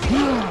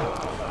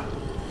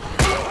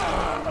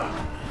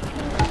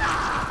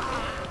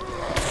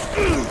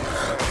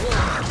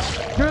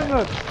 Get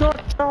the dirt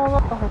child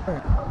off of me.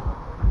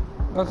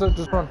 That's it,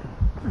 just run.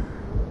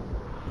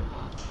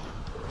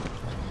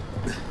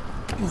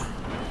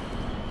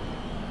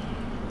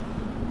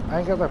 I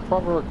ain't got the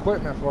proper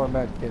equipment for a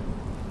med kit.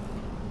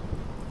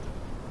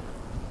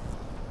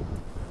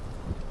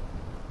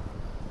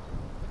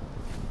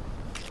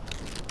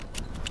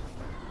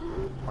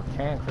 I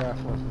can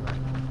craft one.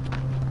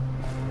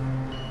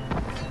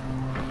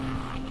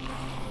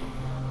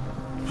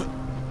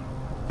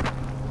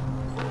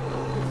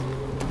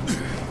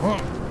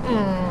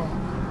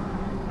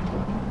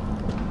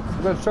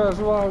 Let's try this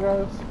while,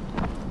 guys.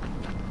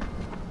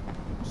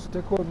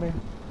 Stick with me.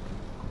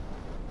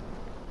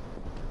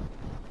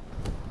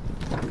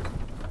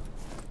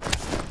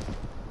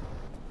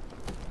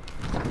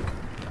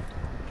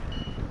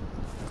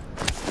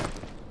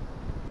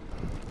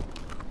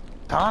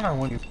 Connor,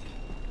 when you...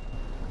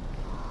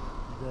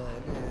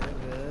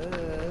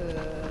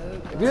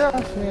 If you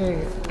ask me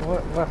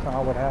what weapon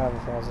I would have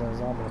if I was in a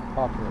zombie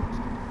apocalypse,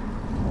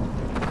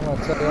 I'm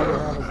gonna tell you I would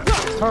have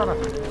a Connor.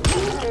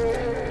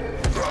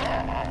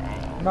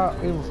 Not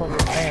even from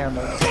Japan,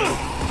 but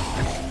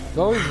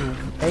those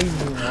made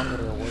me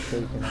wonder what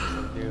they can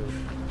actually do.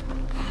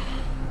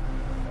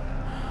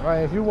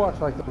 Right, if you watch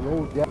like the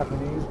old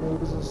Japanese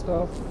movies and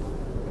stuff,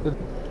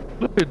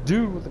 look at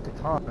dude with the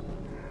katana.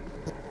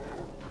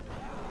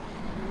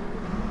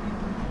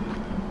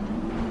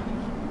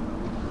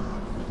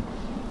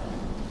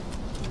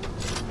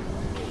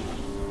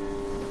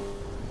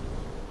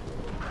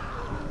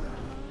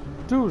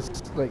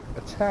 Dude's like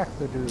attack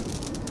the dude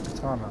with the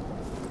katana.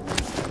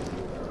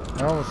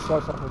 I almost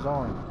sliced off his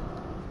arm.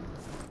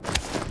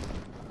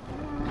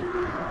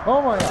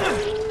 Oh my god!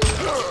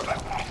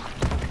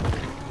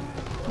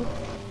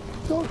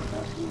 Don't.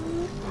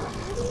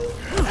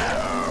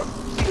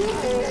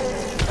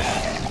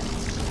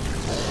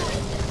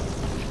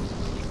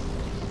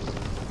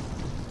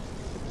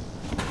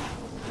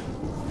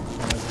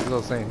 This is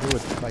little saying he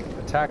would like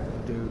attack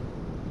the dude.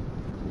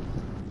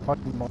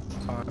 Punch him multiple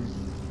times.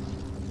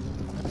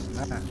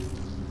 That's that.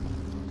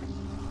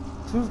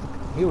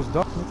 He was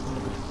done.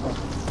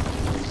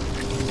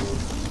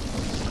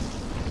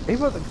 He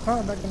put the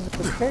gun back into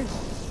the case.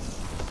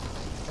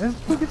 And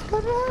this gets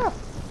cut in half.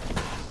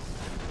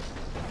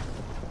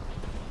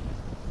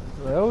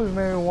 So they always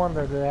made me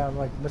wonder, do they have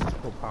like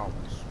mystical powers?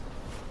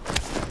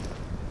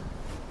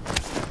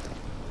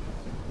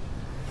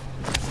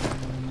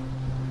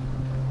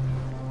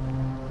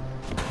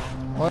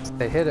 Once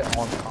they hit it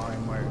on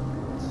time, where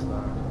it's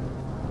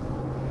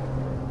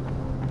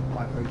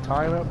like they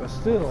time it, but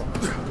still,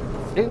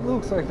 it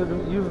looks like they're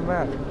using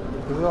magic.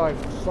 Because they're like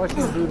slicing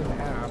the dude in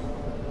half.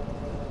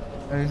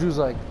 And the dude's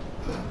like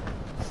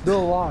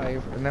still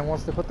alive, and then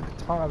once they put the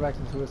katana back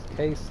into his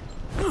case,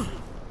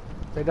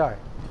 they die.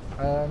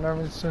 Never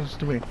makes sense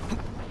to me.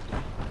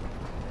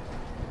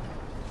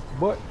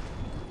 But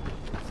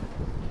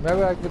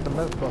maybe I can get the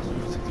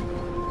Mythbusters.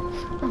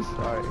 I'm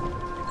sorry.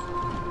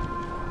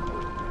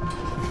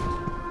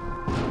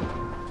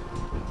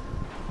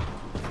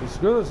 If you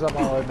screw this up,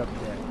 I'll end up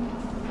dead.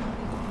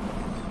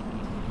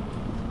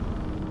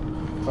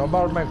 So I'm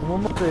about to make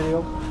one more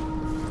video.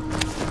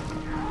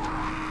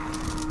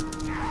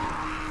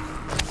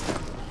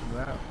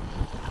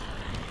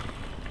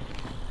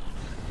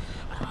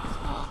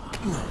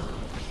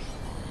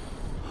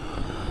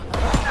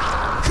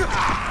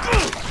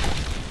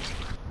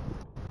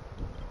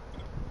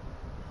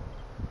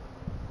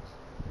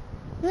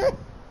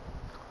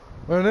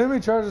 When an enemy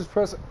charges,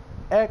 press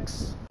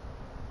X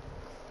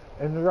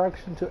in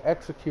direction to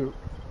execute.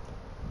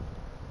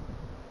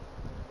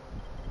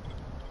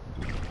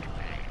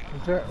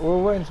 Okay,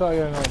 we'll wait until I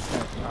get another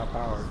chance, not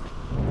powered.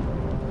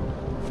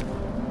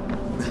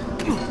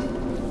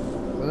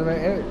 But I mean,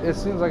 it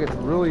seems like it's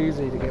really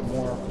easy to get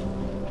more.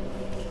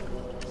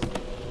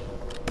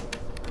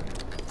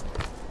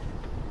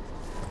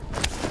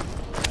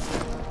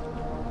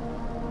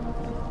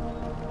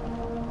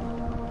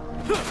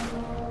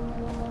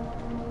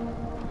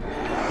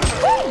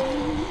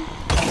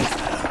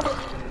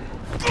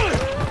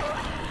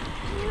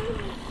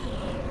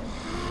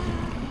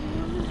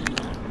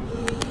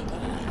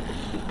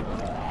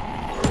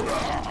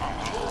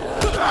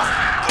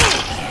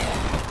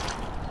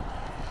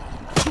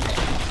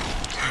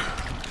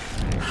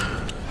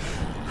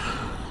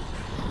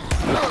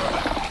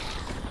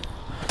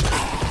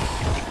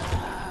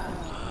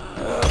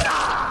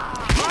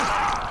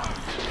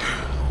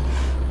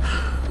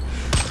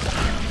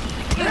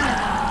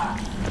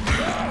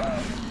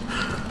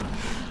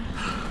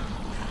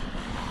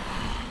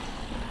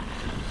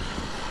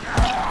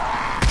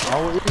 I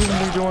will even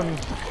be doing,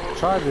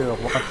 try to do a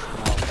watch now.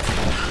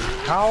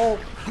 How?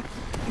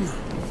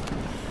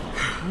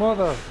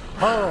 Mother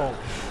Pearl.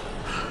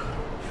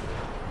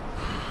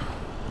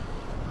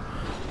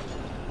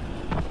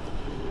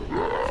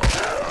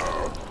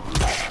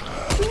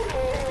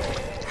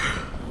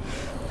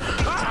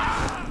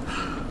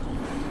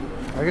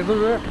 I can do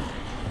that.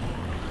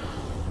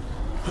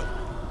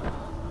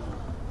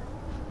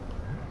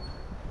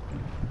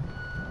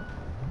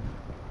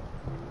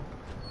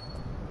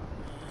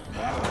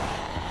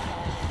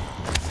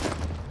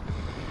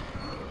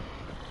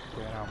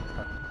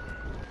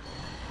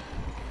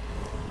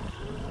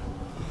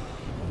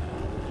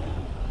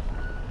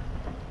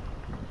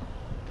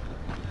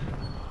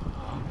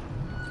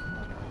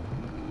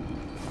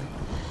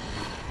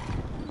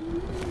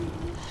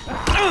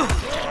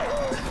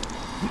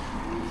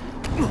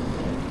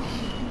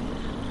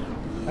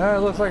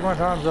 It looks like my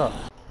time's up.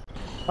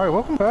 Alright,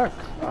 welcome back.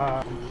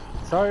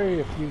 Sorry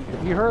if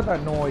you heard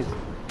that noise.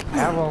 I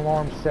have an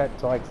alarm set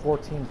to like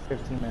 14,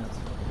 15 minutes.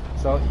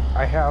 So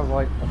I have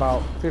like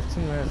about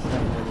 15 minutes in the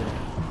video.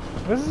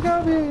 This is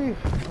gonna be,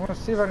 I wanna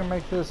see if I can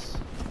make this.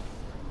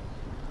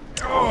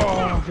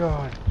 Oh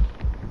god.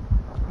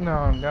 No,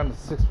 I'm down to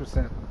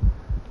 6%.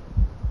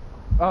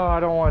 Oh, I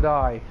don't wanna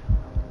die.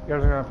 You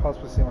guys are gonna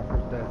possibly see my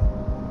first death.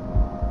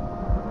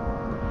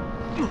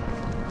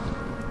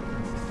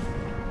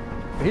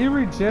 He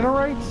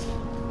regenerates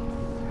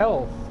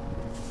health.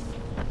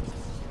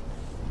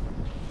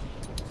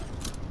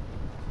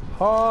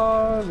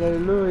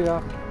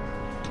 Hallelujah.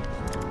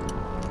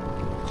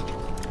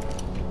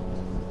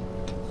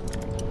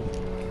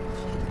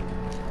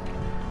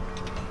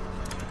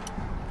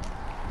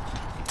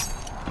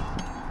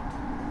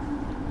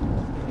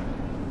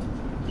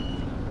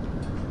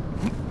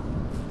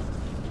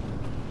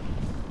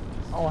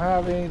 I don't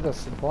have any of the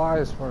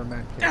supplies for a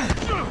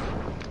medkit.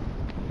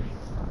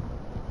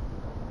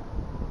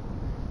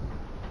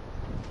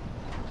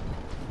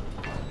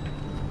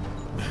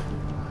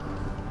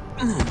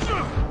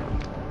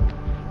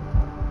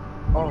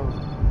 Oh,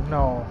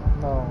 no,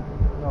 no,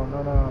 no,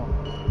 no, no.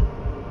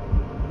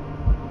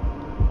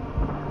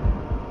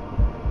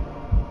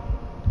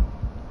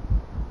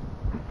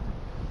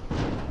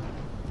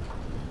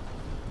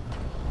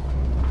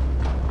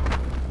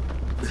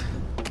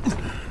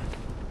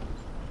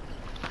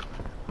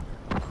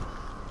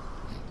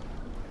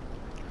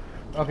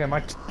 Okay,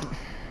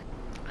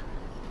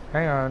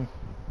 hang on.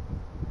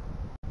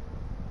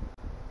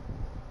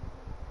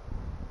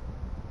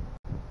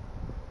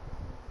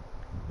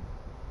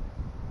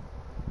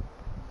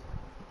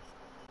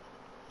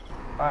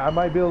 I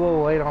might be a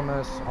little late on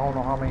this. I don't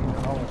know how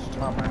much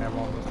time I have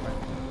on this thing.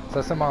 So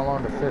I set my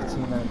alarm to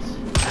 15 minutes.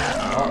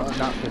 Oh,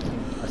 not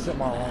 15. I set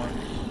my alarm.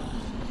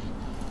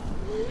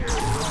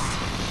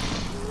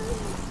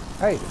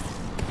 Hey!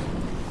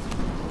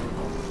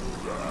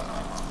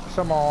 I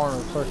set my alarm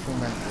to 13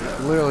 minutes.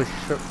 It literally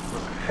shook.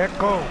 Heck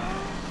go!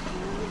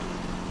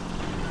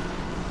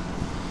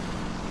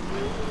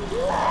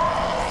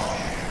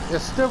 You're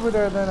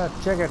stupider than a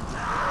chicken.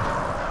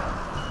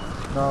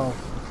 No.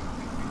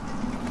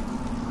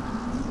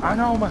 I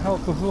know my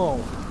health is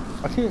low.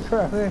 I can't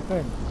craft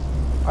anything.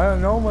 I have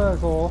no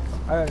medical.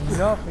 I have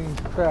nothing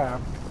to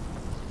craft.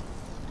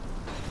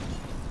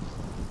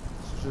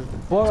 It's just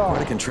blood off.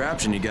 What a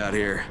contraption you got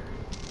here.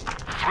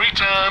 3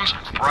 times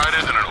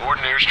brighter than an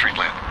ordinary street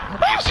lamp.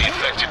 Gives the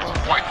infected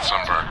quite the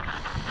sunburn.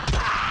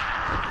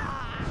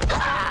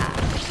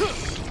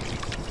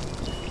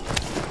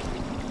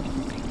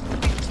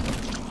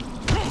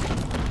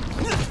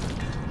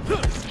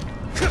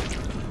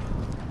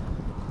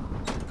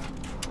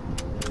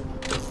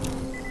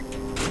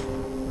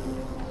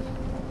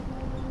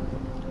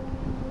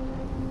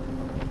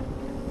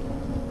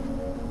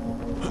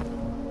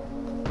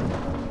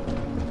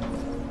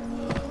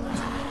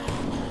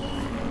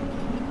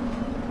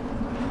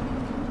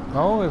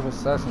 Not only is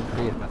Assassin's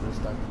Creed about this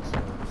type of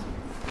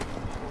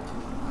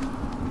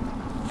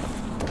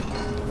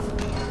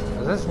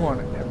series. This one,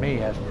 at me,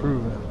 has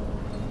proven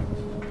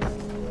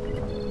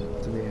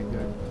to be a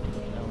good.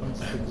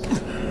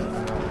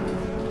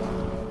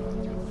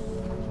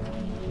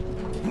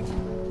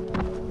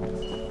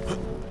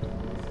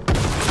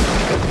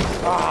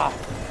 Ah!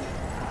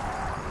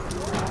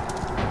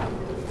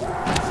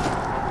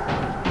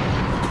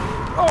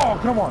 Oh,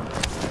 come on!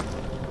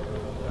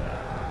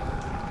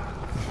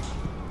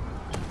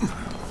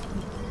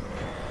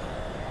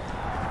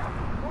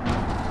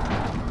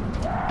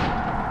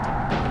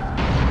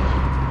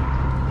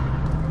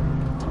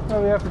 Oh,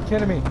 you have to be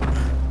kidding me.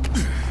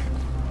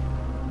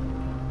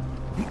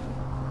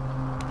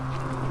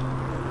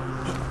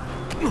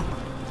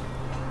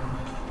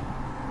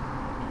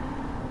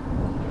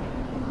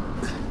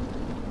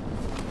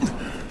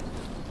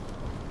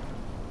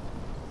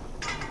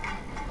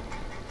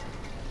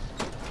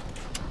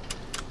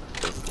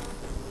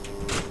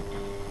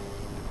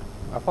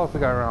 I thought we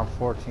got around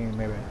 14,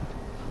 maybe.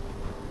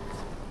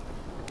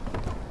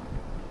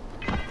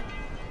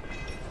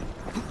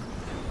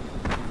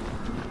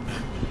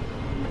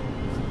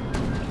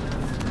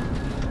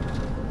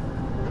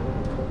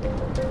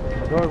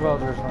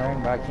 Doorbell's ring,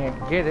 but I can't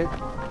get it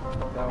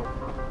without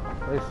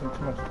wasting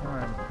too much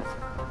time.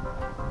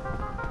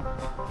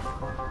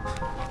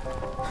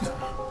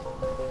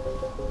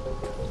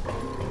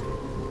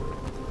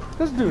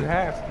 This dude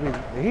has to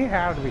be, he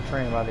has to be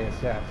trained by the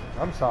SS.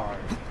 I'm sorry.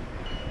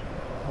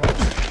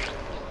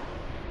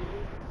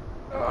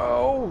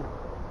 Oh!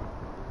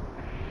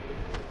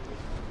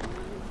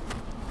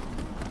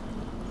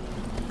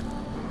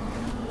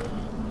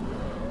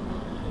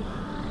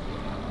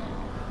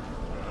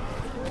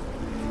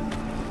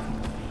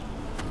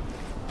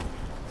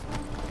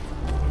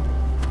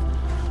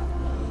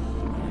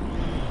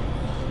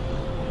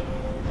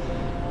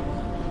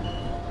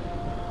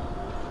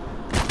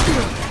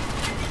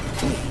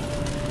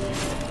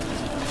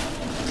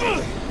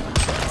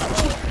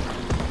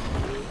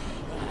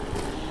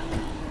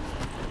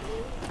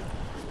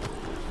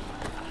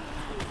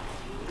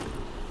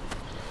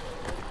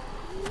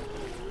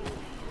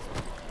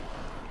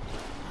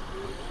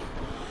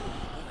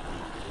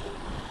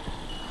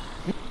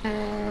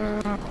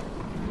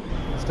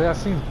 See, I've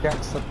seen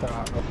cats sit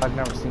down. I've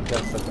never seen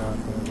cats sit down.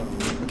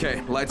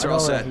 Okay, lights are all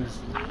set. You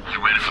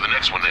ready for the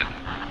next one then?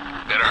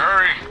 Better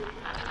hurry.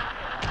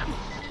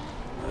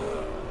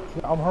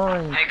 I'm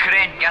hurrying. Hey,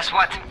 Crane, guess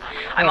what?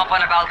 I'm up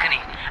on a balcony,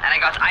 and I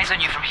got eyes on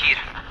you from here.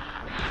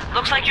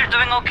 Looks like you're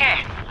doing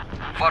okay.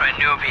 For a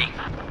newbie.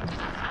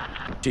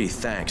 Gee,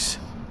 thanks.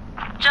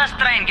 Just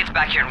try and get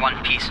back here in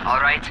one piece,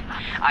 alright?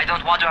 I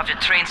don't want to have to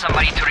train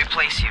somebody to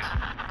replace you.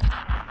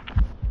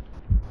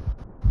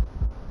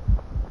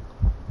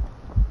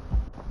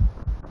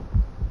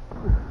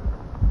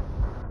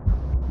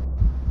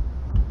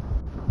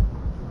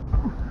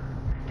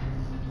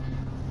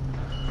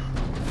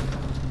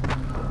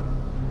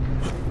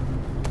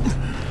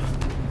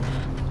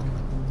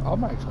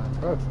 I'm actually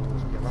impressed with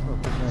this game. I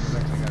thought this game was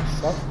actually gonna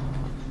suck.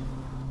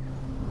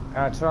 And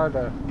I tried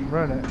to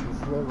rent it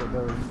before, but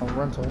there was no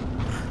rental.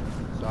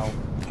 So,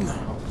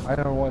 I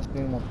never watched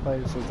anyone play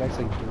this. So it's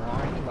actually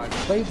blind. Like, I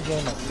played the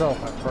game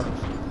myself at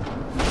first.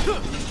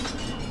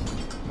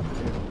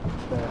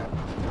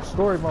 The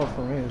story mode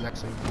for me is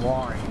actually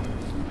blind.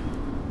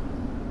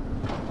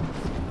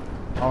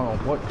 I don't know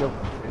what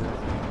difference it is.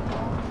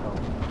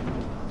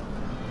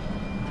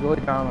 So,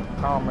 really down in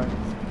the comments.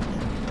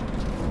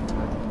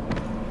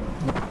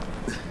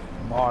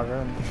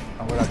 Modern,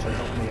 I would actually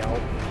help me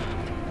out.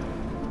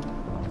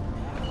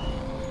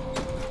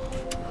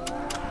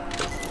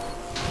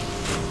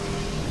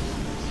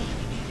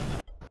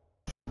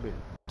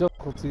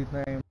 Difficulty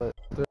name, but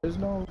there is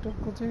no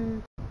difficulty.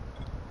 Man.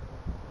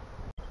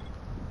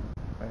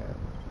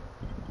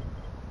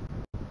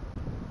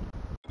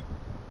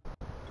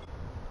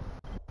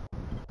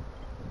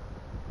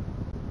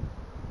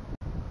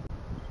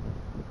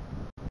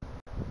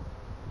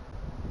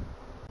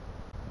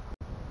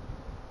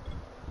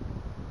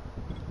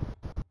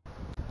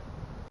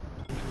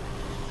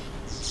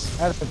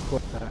 I had to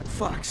quit that.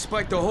 Fuck,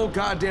 Spike, the whole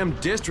goddamn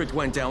district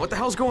went down. What the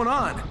hell's going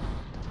on?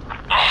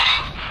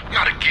 Oh,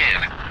 not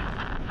again.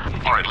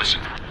 All right,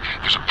 listen.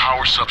 There's a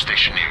power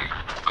substation near you.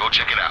 Go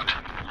check it out.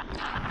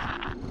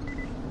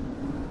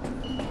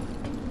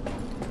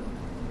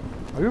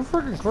 Are you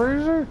freaking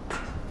crazy?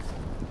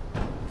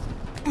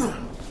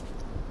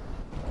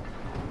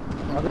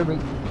 I'm gonna be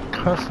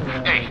cussing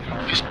at Hey,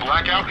 this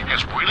blackout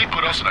has really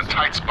put us in a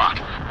tight spot.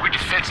 We're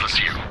defenseless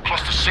here.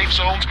 Plus the safe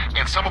zones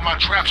and some of my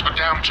traps are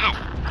down too.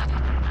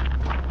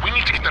 We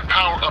need to get that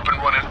power up and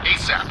running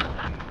ASAP.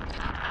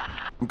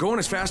 I'm going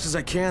as fast as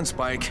I can,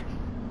 Spike.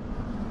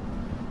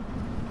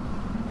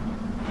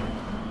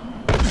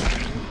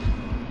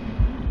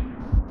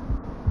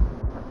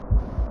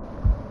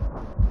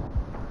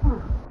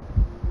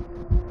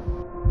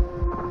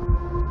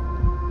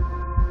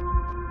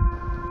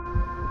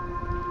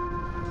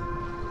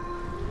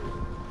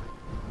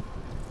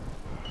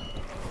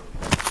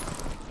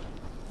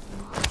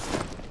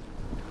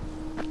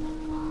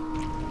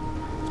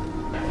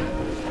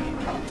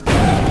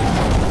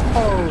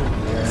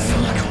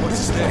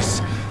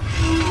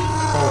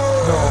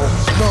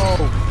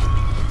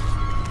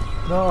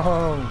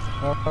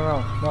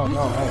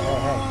 No,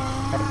 hey.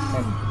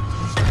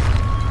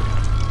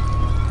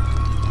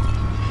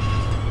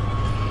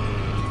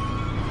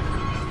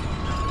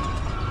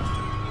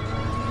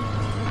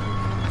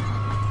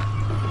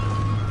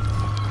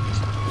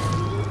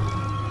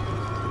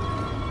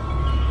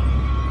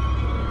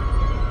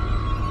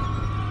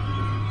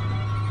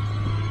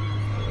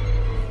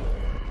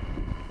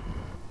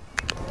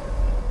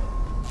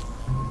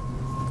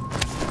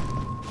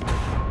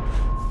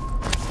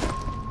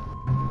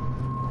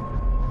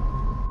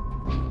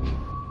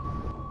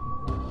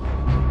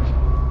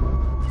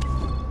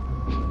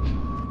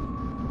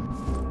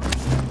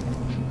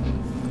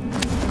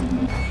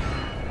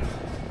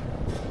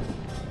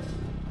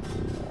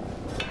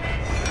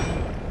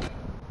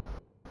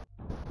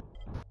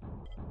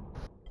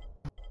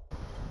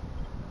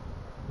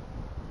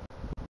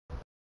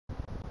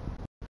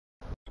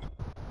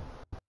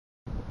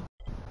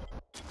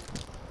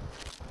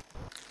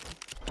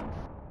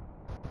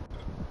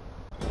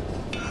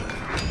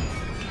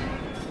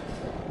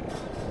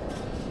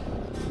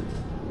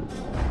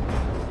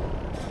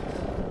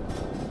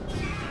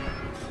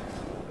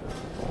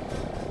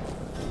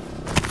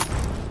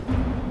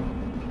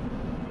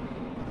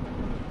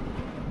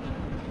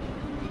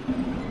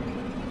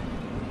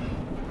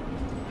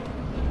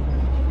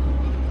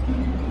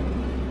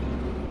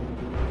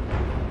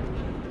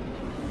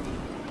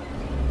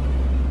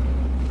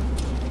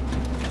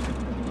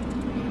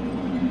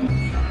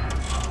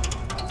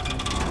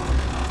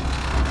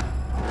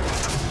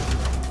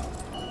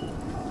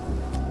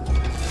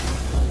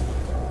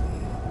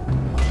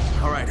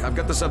 I've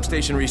got the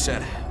substation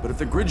reset. But if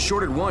the grid's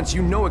shorted once,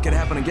 you know it could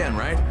happen again,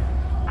 right?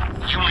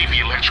 You leave the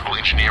electrical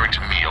engineering to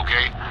me,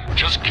 okay?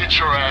 Just get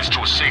your ass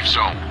to a safe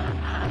zone.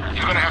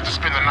 You're gonna have to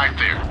spend the night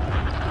there.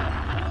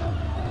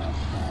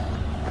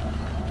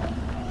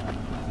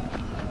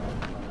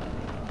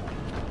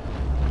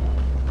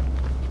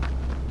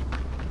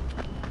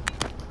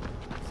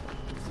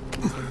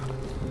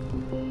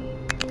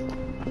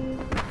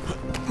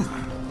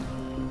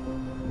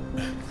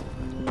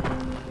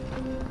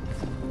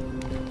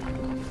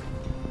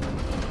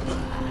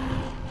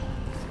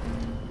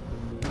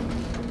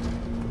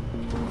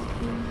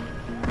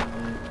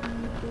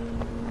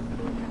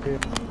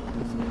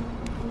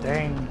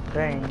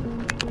 Dang.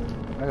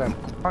 I gotta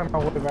find my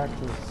way back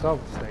to the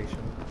substation.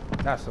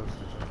 Not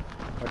substation.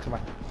 Back to my...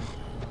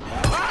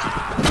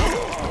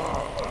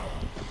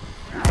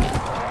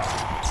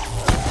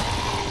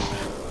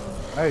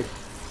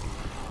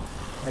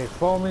 Hey,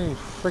 follow me, you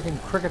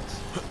freaking crickets.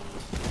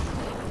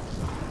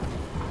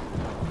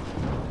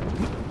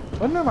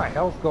 When did my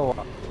health go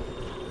up?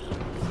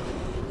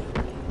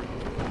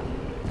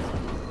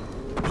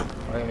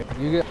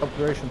 You get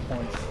upgradation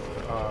points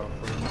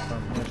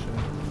from mission.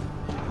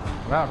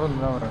 Not from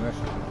the number of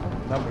missions,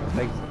 the number of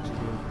things that you do.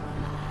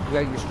 You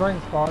got your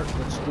strength part,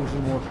 which gives you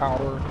more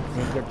power, and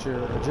you got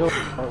your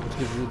agility part, which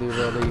gives you the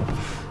ability to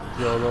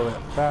go a little bit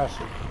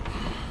faster.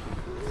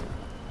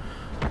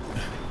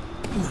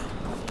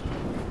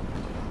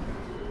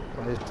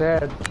 But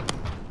instead,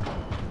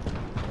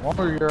 the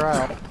longer you're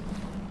out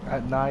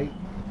at night,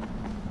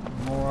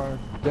 the more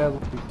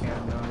deadly you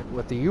can.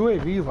 With the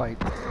UAV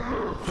lights,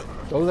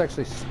 those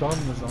actually stun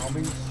the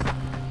zombies.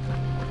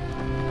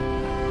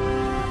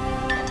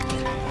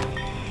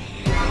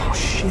 Oh,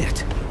 shit.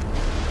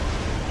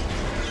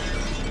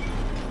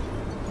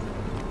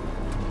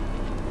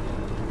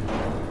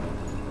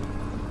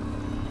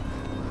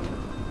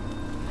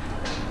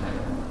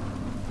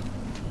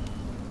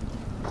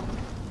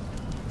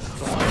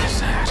 What is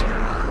that?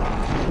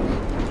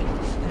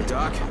 Hey,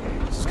 Doc.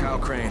 This is Kyle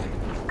Crane.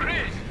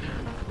 Crane!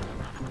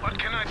 What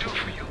can I do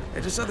for you? I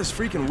just saw this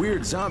freaking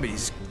weird zombie.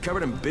 He's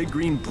covered in big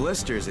green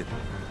blisters. It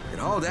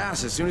hauled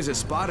ass as soon as it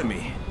spotted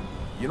me.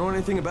 You know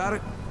anything about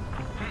it?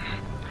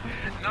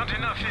 Not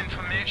enough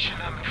information,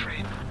 I'm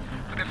afraid.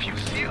 But if you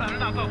see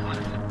another one,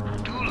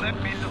 do let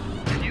me know,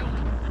 will you?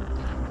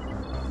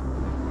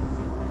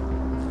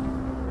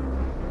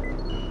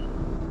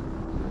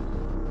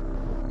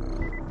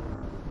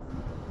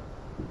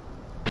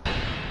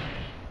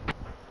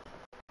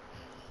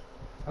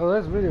 Oh,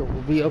 this video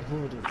will be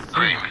uploaded.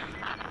 Crane,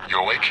 you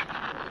awake?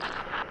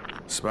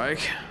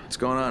 Spike, what's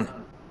going on?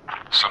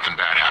 Something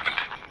bad happened.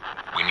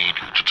 We need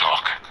to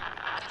talk.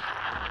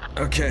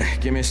 Okay,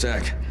 give me a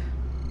sec.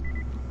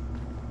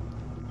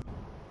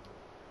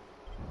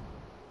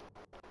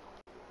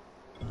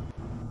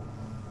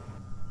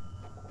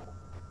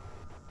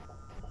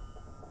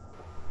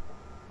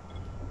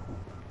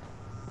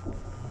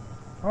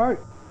 Alright,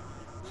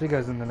 see you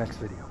guys in the next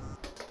video.